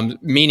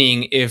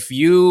 Meaning if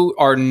you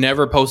are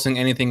never posting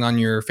anything on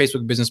your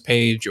Facebook business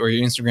page or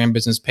your Instagram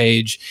business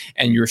page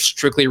and you're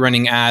strictly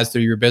running ads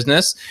through your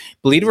business,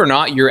 believe it or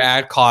not, your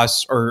ad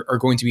costs are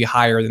going to be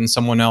higher than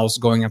someone else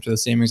going after the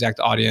same exact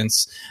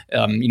audience,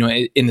 you know,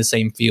 in the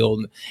same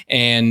field.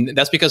 And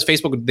that's because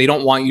Facebook, they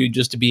don't want you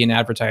just to be an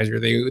advertiser.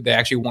 They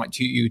actually want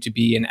you to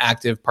be an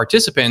active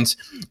participant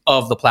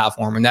of the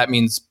platform. And that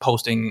means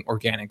posting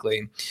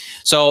organically.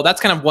 So that's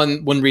kind of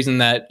one reason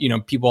that, you know,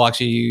 people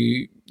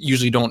actually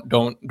usually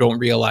don't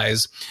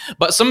realize.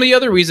 But some of the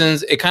other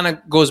reasons, it kind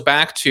of goes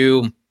back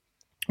to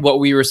what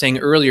we were saying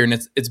earlier, and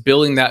it's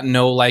building that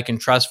know, like, and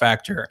trust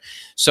factor.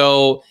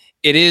 So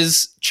it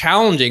is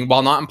challenging,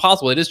 while not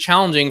impossible. It is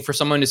challenging for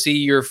someone to see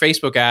your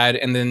Facebook ad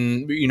and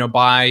then,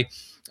 buy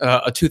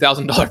a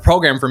 $2,000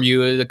 program from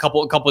you a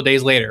couple of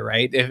days later,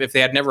 right? If they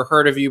had never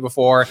heard of you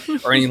before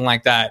or anything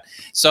like that.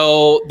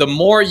 So the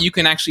more you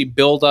can actually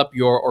build up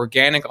your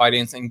organic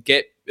audience and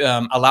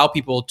allow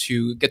people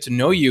to get to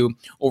know you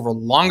over a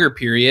longer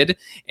period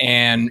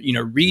and,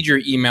 read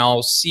your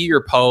emails, see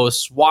your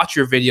posts, watch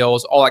your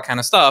videos, all that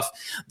kind of stuff,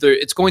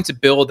 it's going to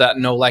build that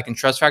know, like, and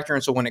trust factor.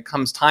 And so when it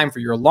comes time for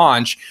your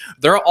launch,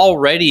 they're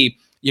already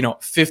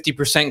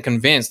 50%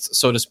 convinced,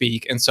 so to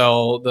speak. And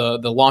so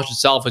the launch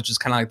itself is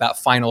just kind of like that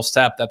final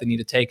step that they need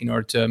to take in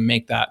order to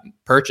make that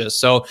purchase.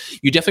 So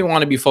you definitely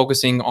want to be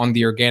focusing on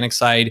the organic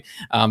side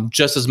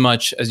just as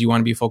much as you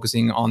want to be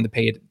focusing on the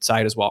paid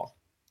side as well.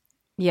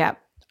 Yeah,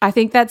 I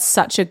think that's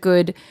a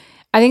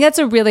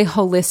really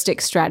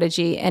holistic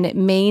strategy. And it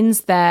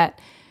means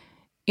that,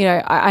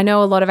 I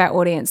know a lot of our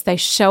audience, they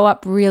show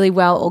up really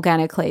well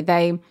organically.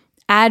 They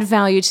add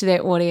value to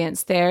their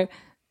audience. They're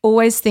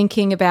always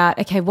thinking about,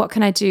 okay, what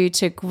can I do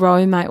to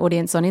grow my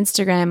audience on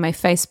Instagram, my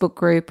Facebook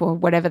group, or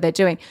whatever they're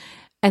doing?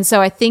 And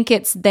so I think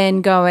it's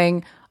then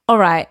going, all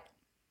right,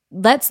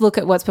 let's look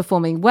at what's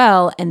performing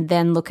well and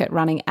then look at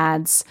running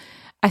ads.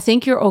 I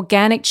think your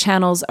organic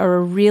channels are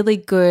a really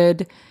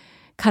good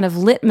kind of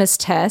litmus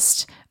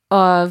test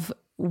of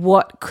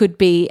what could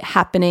be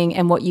happening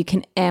and what you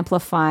can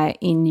amplify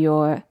in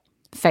your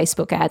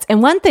Facebook ads.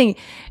 And one thing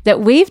that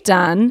we've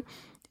done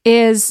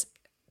is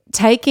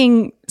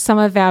taking some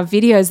of our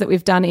videos that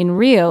we've done in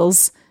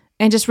Reels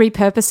and just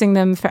repurposing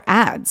them for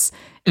ads.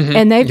 Mm-hmm.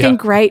 And they've been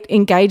great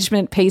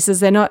engagement pieces.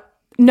 They're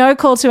no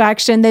call to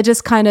action. They're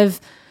just kind of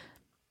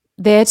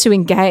there to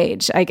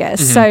engage, I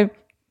guess. Mm-hmm. So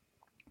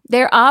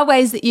there are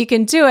ways that you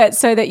can do it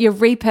so that you're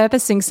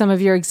repurposing some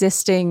of your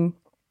existing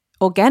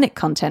organic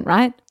content,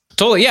 right?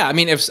 Totally, yeah. I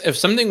mean, if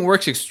something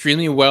works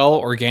extremely well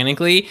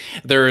organically,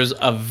 there's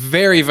a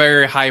very,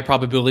 very high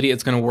probability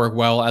it's going to work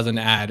well as an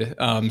ad.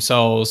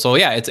 So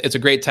yeah, it's a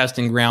great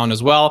testing ground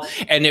as well.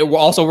 And it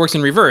also works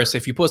in reverse.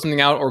 If you put something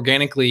out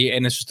organically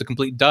and it's just a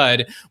complete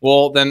dud,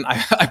 well, then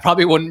I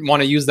probably wouldn't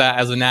want to use that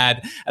as an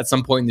ad at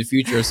some point in the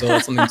future. So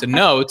that's something to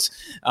note.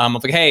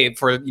 Of like, hey,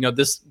 for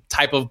this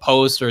type of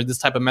post or this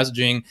type of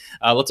messaging,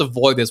 let's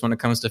avoid this when it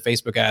comes to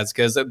Facebook ads.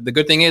 Because the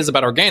good thing is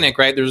about organic,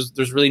 right?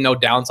 There's really no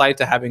downside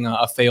to having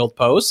a failed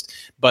post,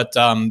 but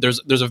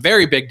there's a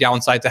very big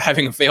downside to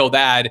having a failed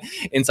ad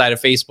inside of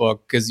Facebook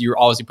because you're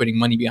obviously putting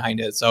money behind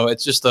it. So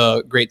it's just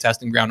a great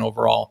testing ground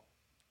overall.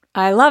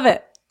 I love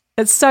it.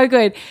 It's so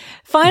good.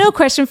 Final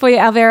question for you,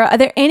 Alvaro. Are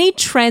there any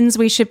trends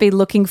we should be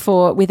looking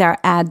for with our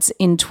ads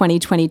in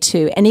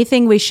 2022?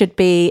 Anything we should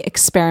be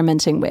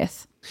experimenting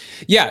with?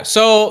 Yeah.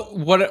 So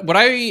what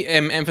I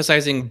am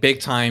emphasizing big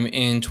time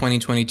in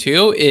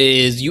 2022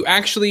 is you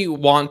actually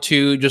want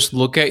to just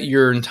look at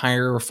your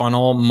entire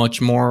funnel much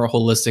more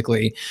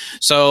holistically.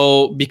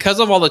 So because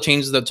of all the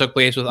changes that took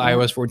place with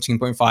iOS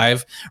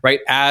 14.5, right,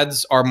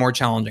 ads are more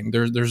challenging.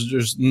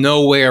 There's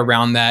no way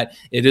around that.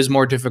 It is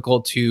more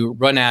difficult to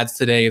run ads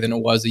today than it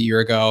was a year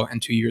ago and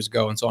 2 years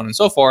ago and so on and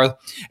so forth.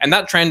 And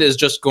that trend is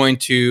just going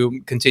to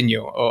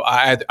continue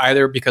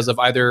either because of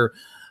other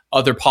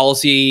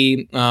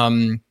policy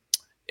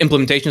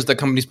implementations that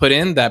companies put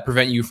in that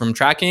prevent you from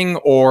tracking,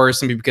 or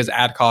simply because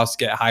ad costs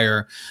get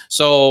higher.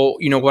 So,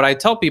 what I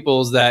tell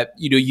people is that,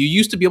 you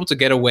used to be able to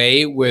get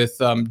away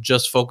with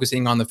just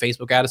focusing on the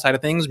Facebook ad side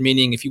of things,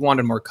 meaning if you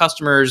wanted more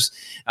customers,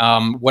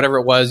 whatever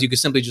it was, you could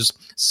simply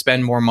just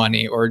spend more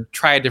money or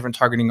try a different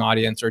targeting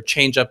audience or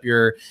change up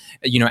your,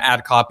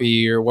 ad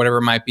copy or whatever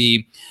it might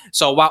be.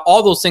 So while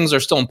all those things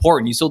are still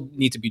important, you still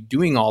need to be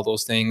doing all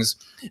those things.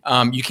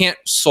 You can't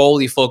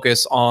solely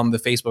focus on the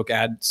Facebook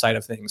ad side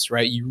of things,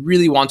 right? You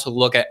really want to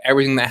look at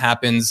everything that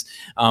happens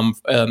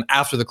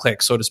after the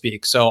click, so to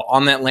speak. So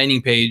on that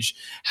landing page,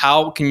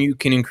 how can you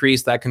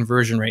increase that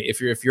conversion rate? If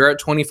you're at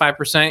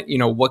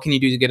 25%, what can you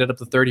do to get it up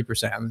to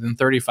 30% and then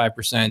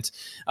 35%?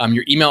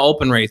 Your email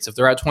open rates, if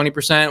they're at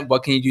 20%,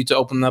 what can you do to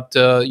open them up to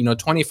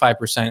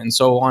 25% and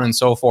so on and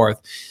so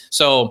forth?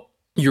 So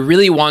you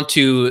really want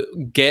to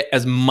get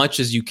as much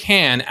as you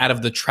can out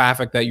of the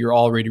traffic that you're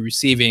already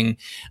receiving.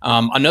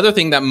 Another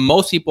thing that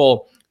most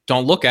people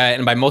don't look at,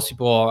 and by most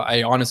people,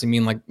 I honestly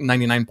mean like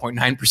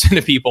 99.9%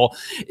 of people,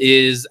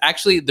 is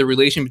actually the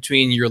relation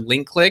between your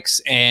link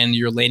clicks and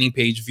your landing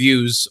page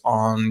views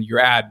on your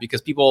ad. Because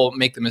people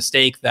make the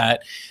mistake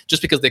that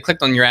just because they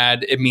clicked on your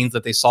ad, it means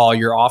that they saw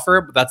your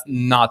offer, but that's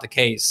not the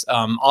case.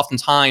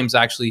 Oftentimes,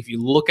 actually, if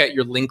you look at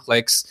your link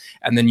clicks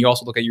and then you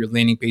also look at your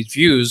landing page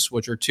views,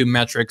 which are two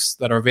metrics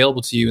that are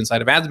available to you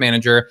inside of Ads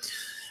Manager,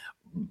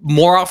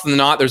 more often than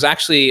not, there's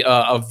actually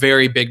a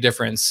very big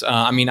difference.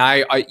 I mean,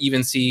 I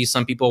even see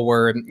some people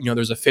where,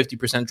 there's a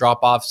 50%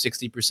 drop off,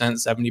 60%,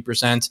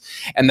 70%,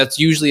 and that's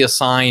usually a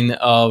sign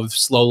of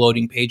slow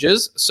loading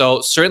pages.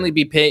 So certainly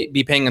be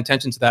paying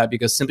attention to that,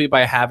 because simply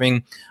by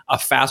having a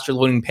faster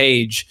loading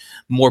page,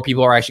 more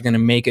people are actually going to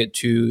make it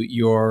to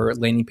your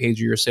landing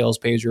page or your sales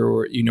page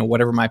or,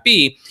 whatever it might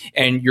be,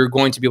 and you're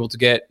going to be able to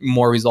get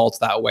more results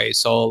that way.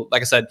 So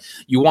like I said,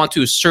 you want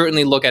to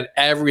certainly look at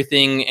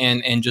everything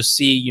and just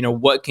see,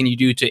 what can you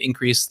do to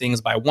increase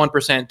things by 1%,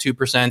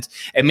 2%.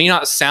 It may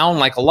not sound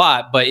like a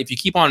lot, but if you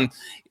keep on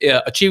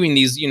achieving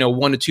these,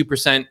 1 to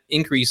 2%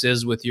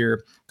 increases with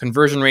your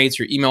conversion rates,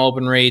 your email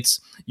open rates,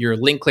 your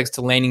link clicks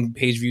to landing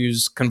page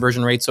views,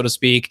 conversion rates, so to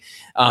speak,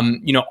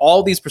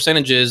 all these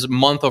percentages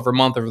month over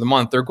month over the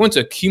month, they're going to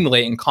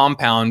accumulate and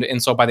compound.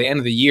 And so by the end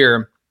of the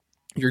year,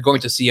 you're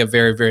going to see a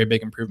very, very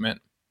big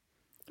improvement.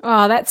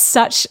 Oh, that's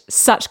such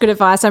good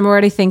advice. I'm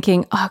already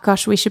thinking, oh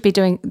gosh, we should be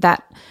doing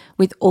that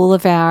with all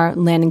of our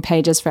landing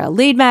pages for our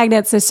lead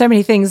magnets. There's so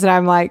many things that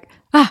I'm like,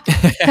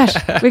 gosh,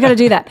 we got to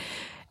do that.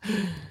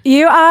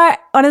 You are,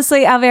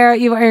 honestly, Alvaro,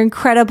 you are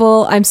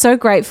incredible. I'm so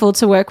grateful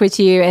to work with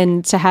you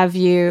and to have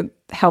you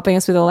helping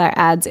us with all our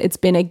ads. It's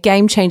been a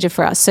game changer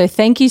for us. So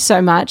thank you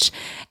so much.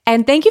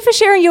 And thank you for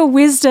sharing your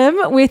wisdom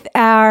with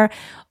our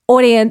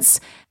audience.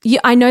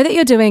 I know that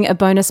you're doing a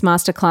bonus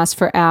masterclass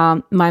for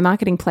our My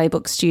Marketing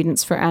Playbook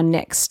students for our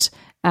next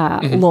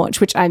launch,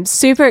 which I'm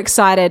super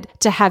excited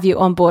to have you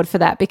on board for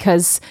that,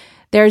 because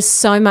there is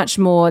so much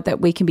more that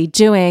we can be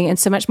doing and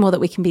so much more that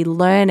we can be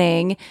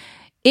learning.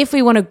 If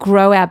we want to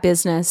grow our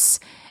business,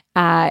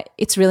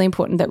 it's really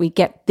important that we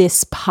get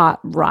this part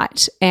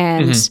right.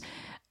 And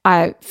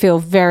I feel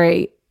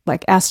very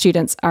like our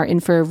students are in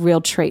for a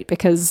real treat,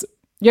 because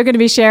you're going to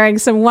be sharing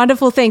some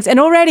wonderful things. And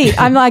already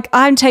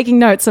I'm taking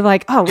notes of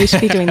like, oh, we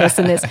should be doing this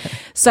and this.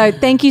 So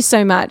thank you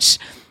so much.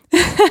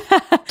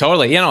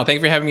 Totally. Thank you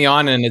for having me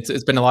on. And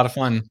it's been a lot of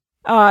fun.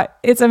 Oh,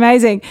 it's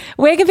amazing.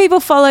 Where can people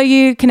follow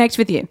you, connect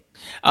with you?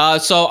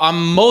 So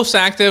I'm most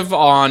active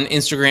on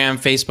Instagram,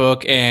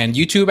 Facebook, and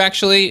YouTube,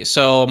 actually.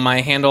 So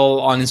my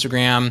handle on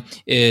Instagram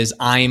is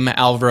I'm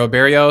Alvaro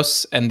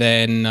Berrios. And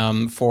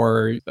then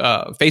for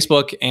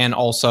Facebook and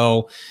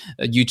also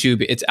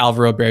YouTube, it's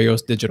Alvaro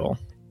Berrios Digital.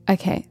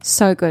 Okay,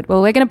 so good.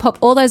 Well, we're going to pop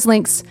all those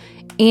links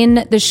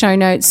in the show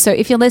notes. So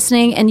if you're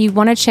listening and you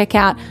want to check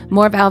out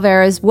more of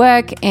Alvaro's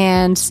work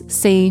and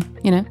see,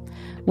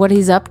 what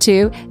he's up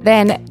to,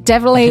 then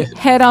definitely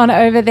head on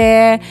over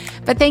there.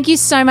 But thank you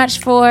so much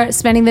for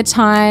spending the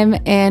time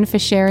and for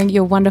sharing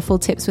your wonderful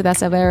tips with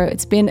us, Alvaro.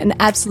 It's been an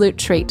absolute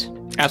treat.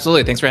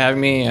 Absolutely. Thanks for having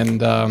me.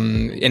 And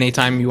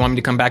anytime you want me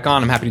to come back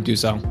on, I'm happy to do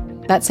so.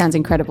 That sounds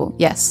incredible.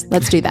 Yes,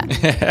 let's do that.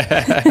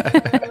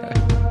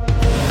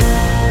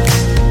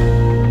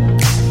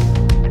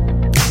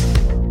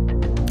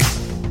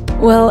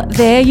 Well,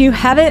 there you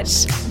have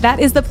it. That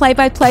is the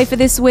play-by-play for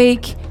this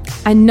week.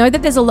 I know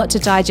that there's a lot to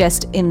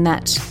digest in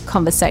that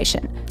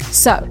conversation.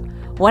 So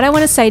what I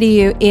want to say to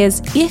you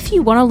is, if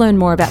you want to learn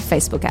more about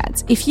Facebook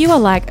ads, if you are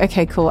like,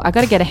 okay, cool, I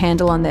got to get a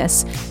handle on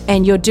this,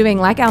 and you're doing,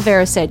 like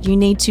Alvaro said, you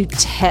need to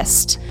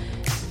test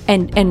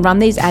and run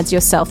these ads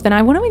yourself, then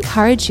I want to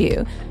encourage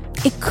you.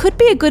 It could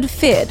be a good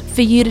fit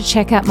for you to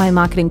check out My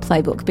Marketing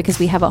Playbook, because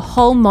we have a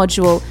whole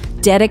module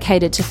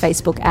dedicated to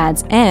Facebook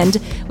ads, and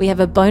we have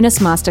a bonus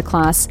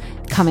masterclass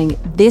coming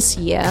this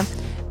year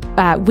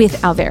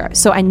with Alvaro.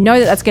 So I know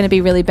that that's going to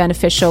be really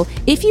beneficial.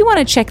 If you want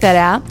to check that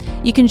out,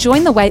 you can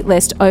join the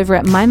waitlist over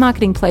at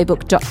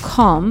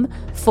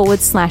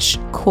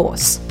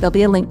mymarketingplaybook.com/course. There'll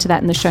be a link to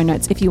that in the show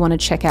notes if you want to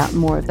check out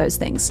more of those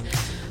things.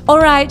 All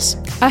right.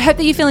 I hope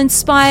that you feel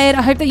inspired.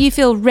 I hope that you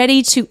feel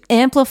ready to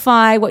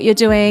amplify what you're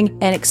doing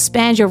and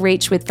expand your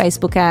reach with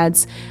Facebook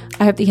ads.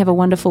 I hope that you have a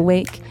wonderful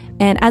week.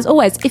 And as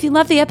always, if you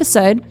love the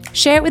episode,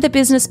 share it with a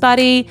business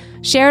buddy,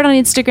 share it on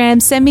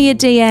Instagram, send me a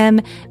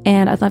DM,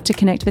 and I'd love to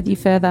connect with you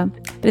further.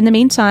 But in the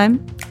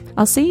meantime,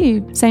 I'll see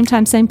you same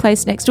time, same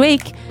place next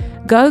week.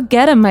 Go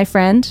get 'em, my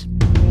friend.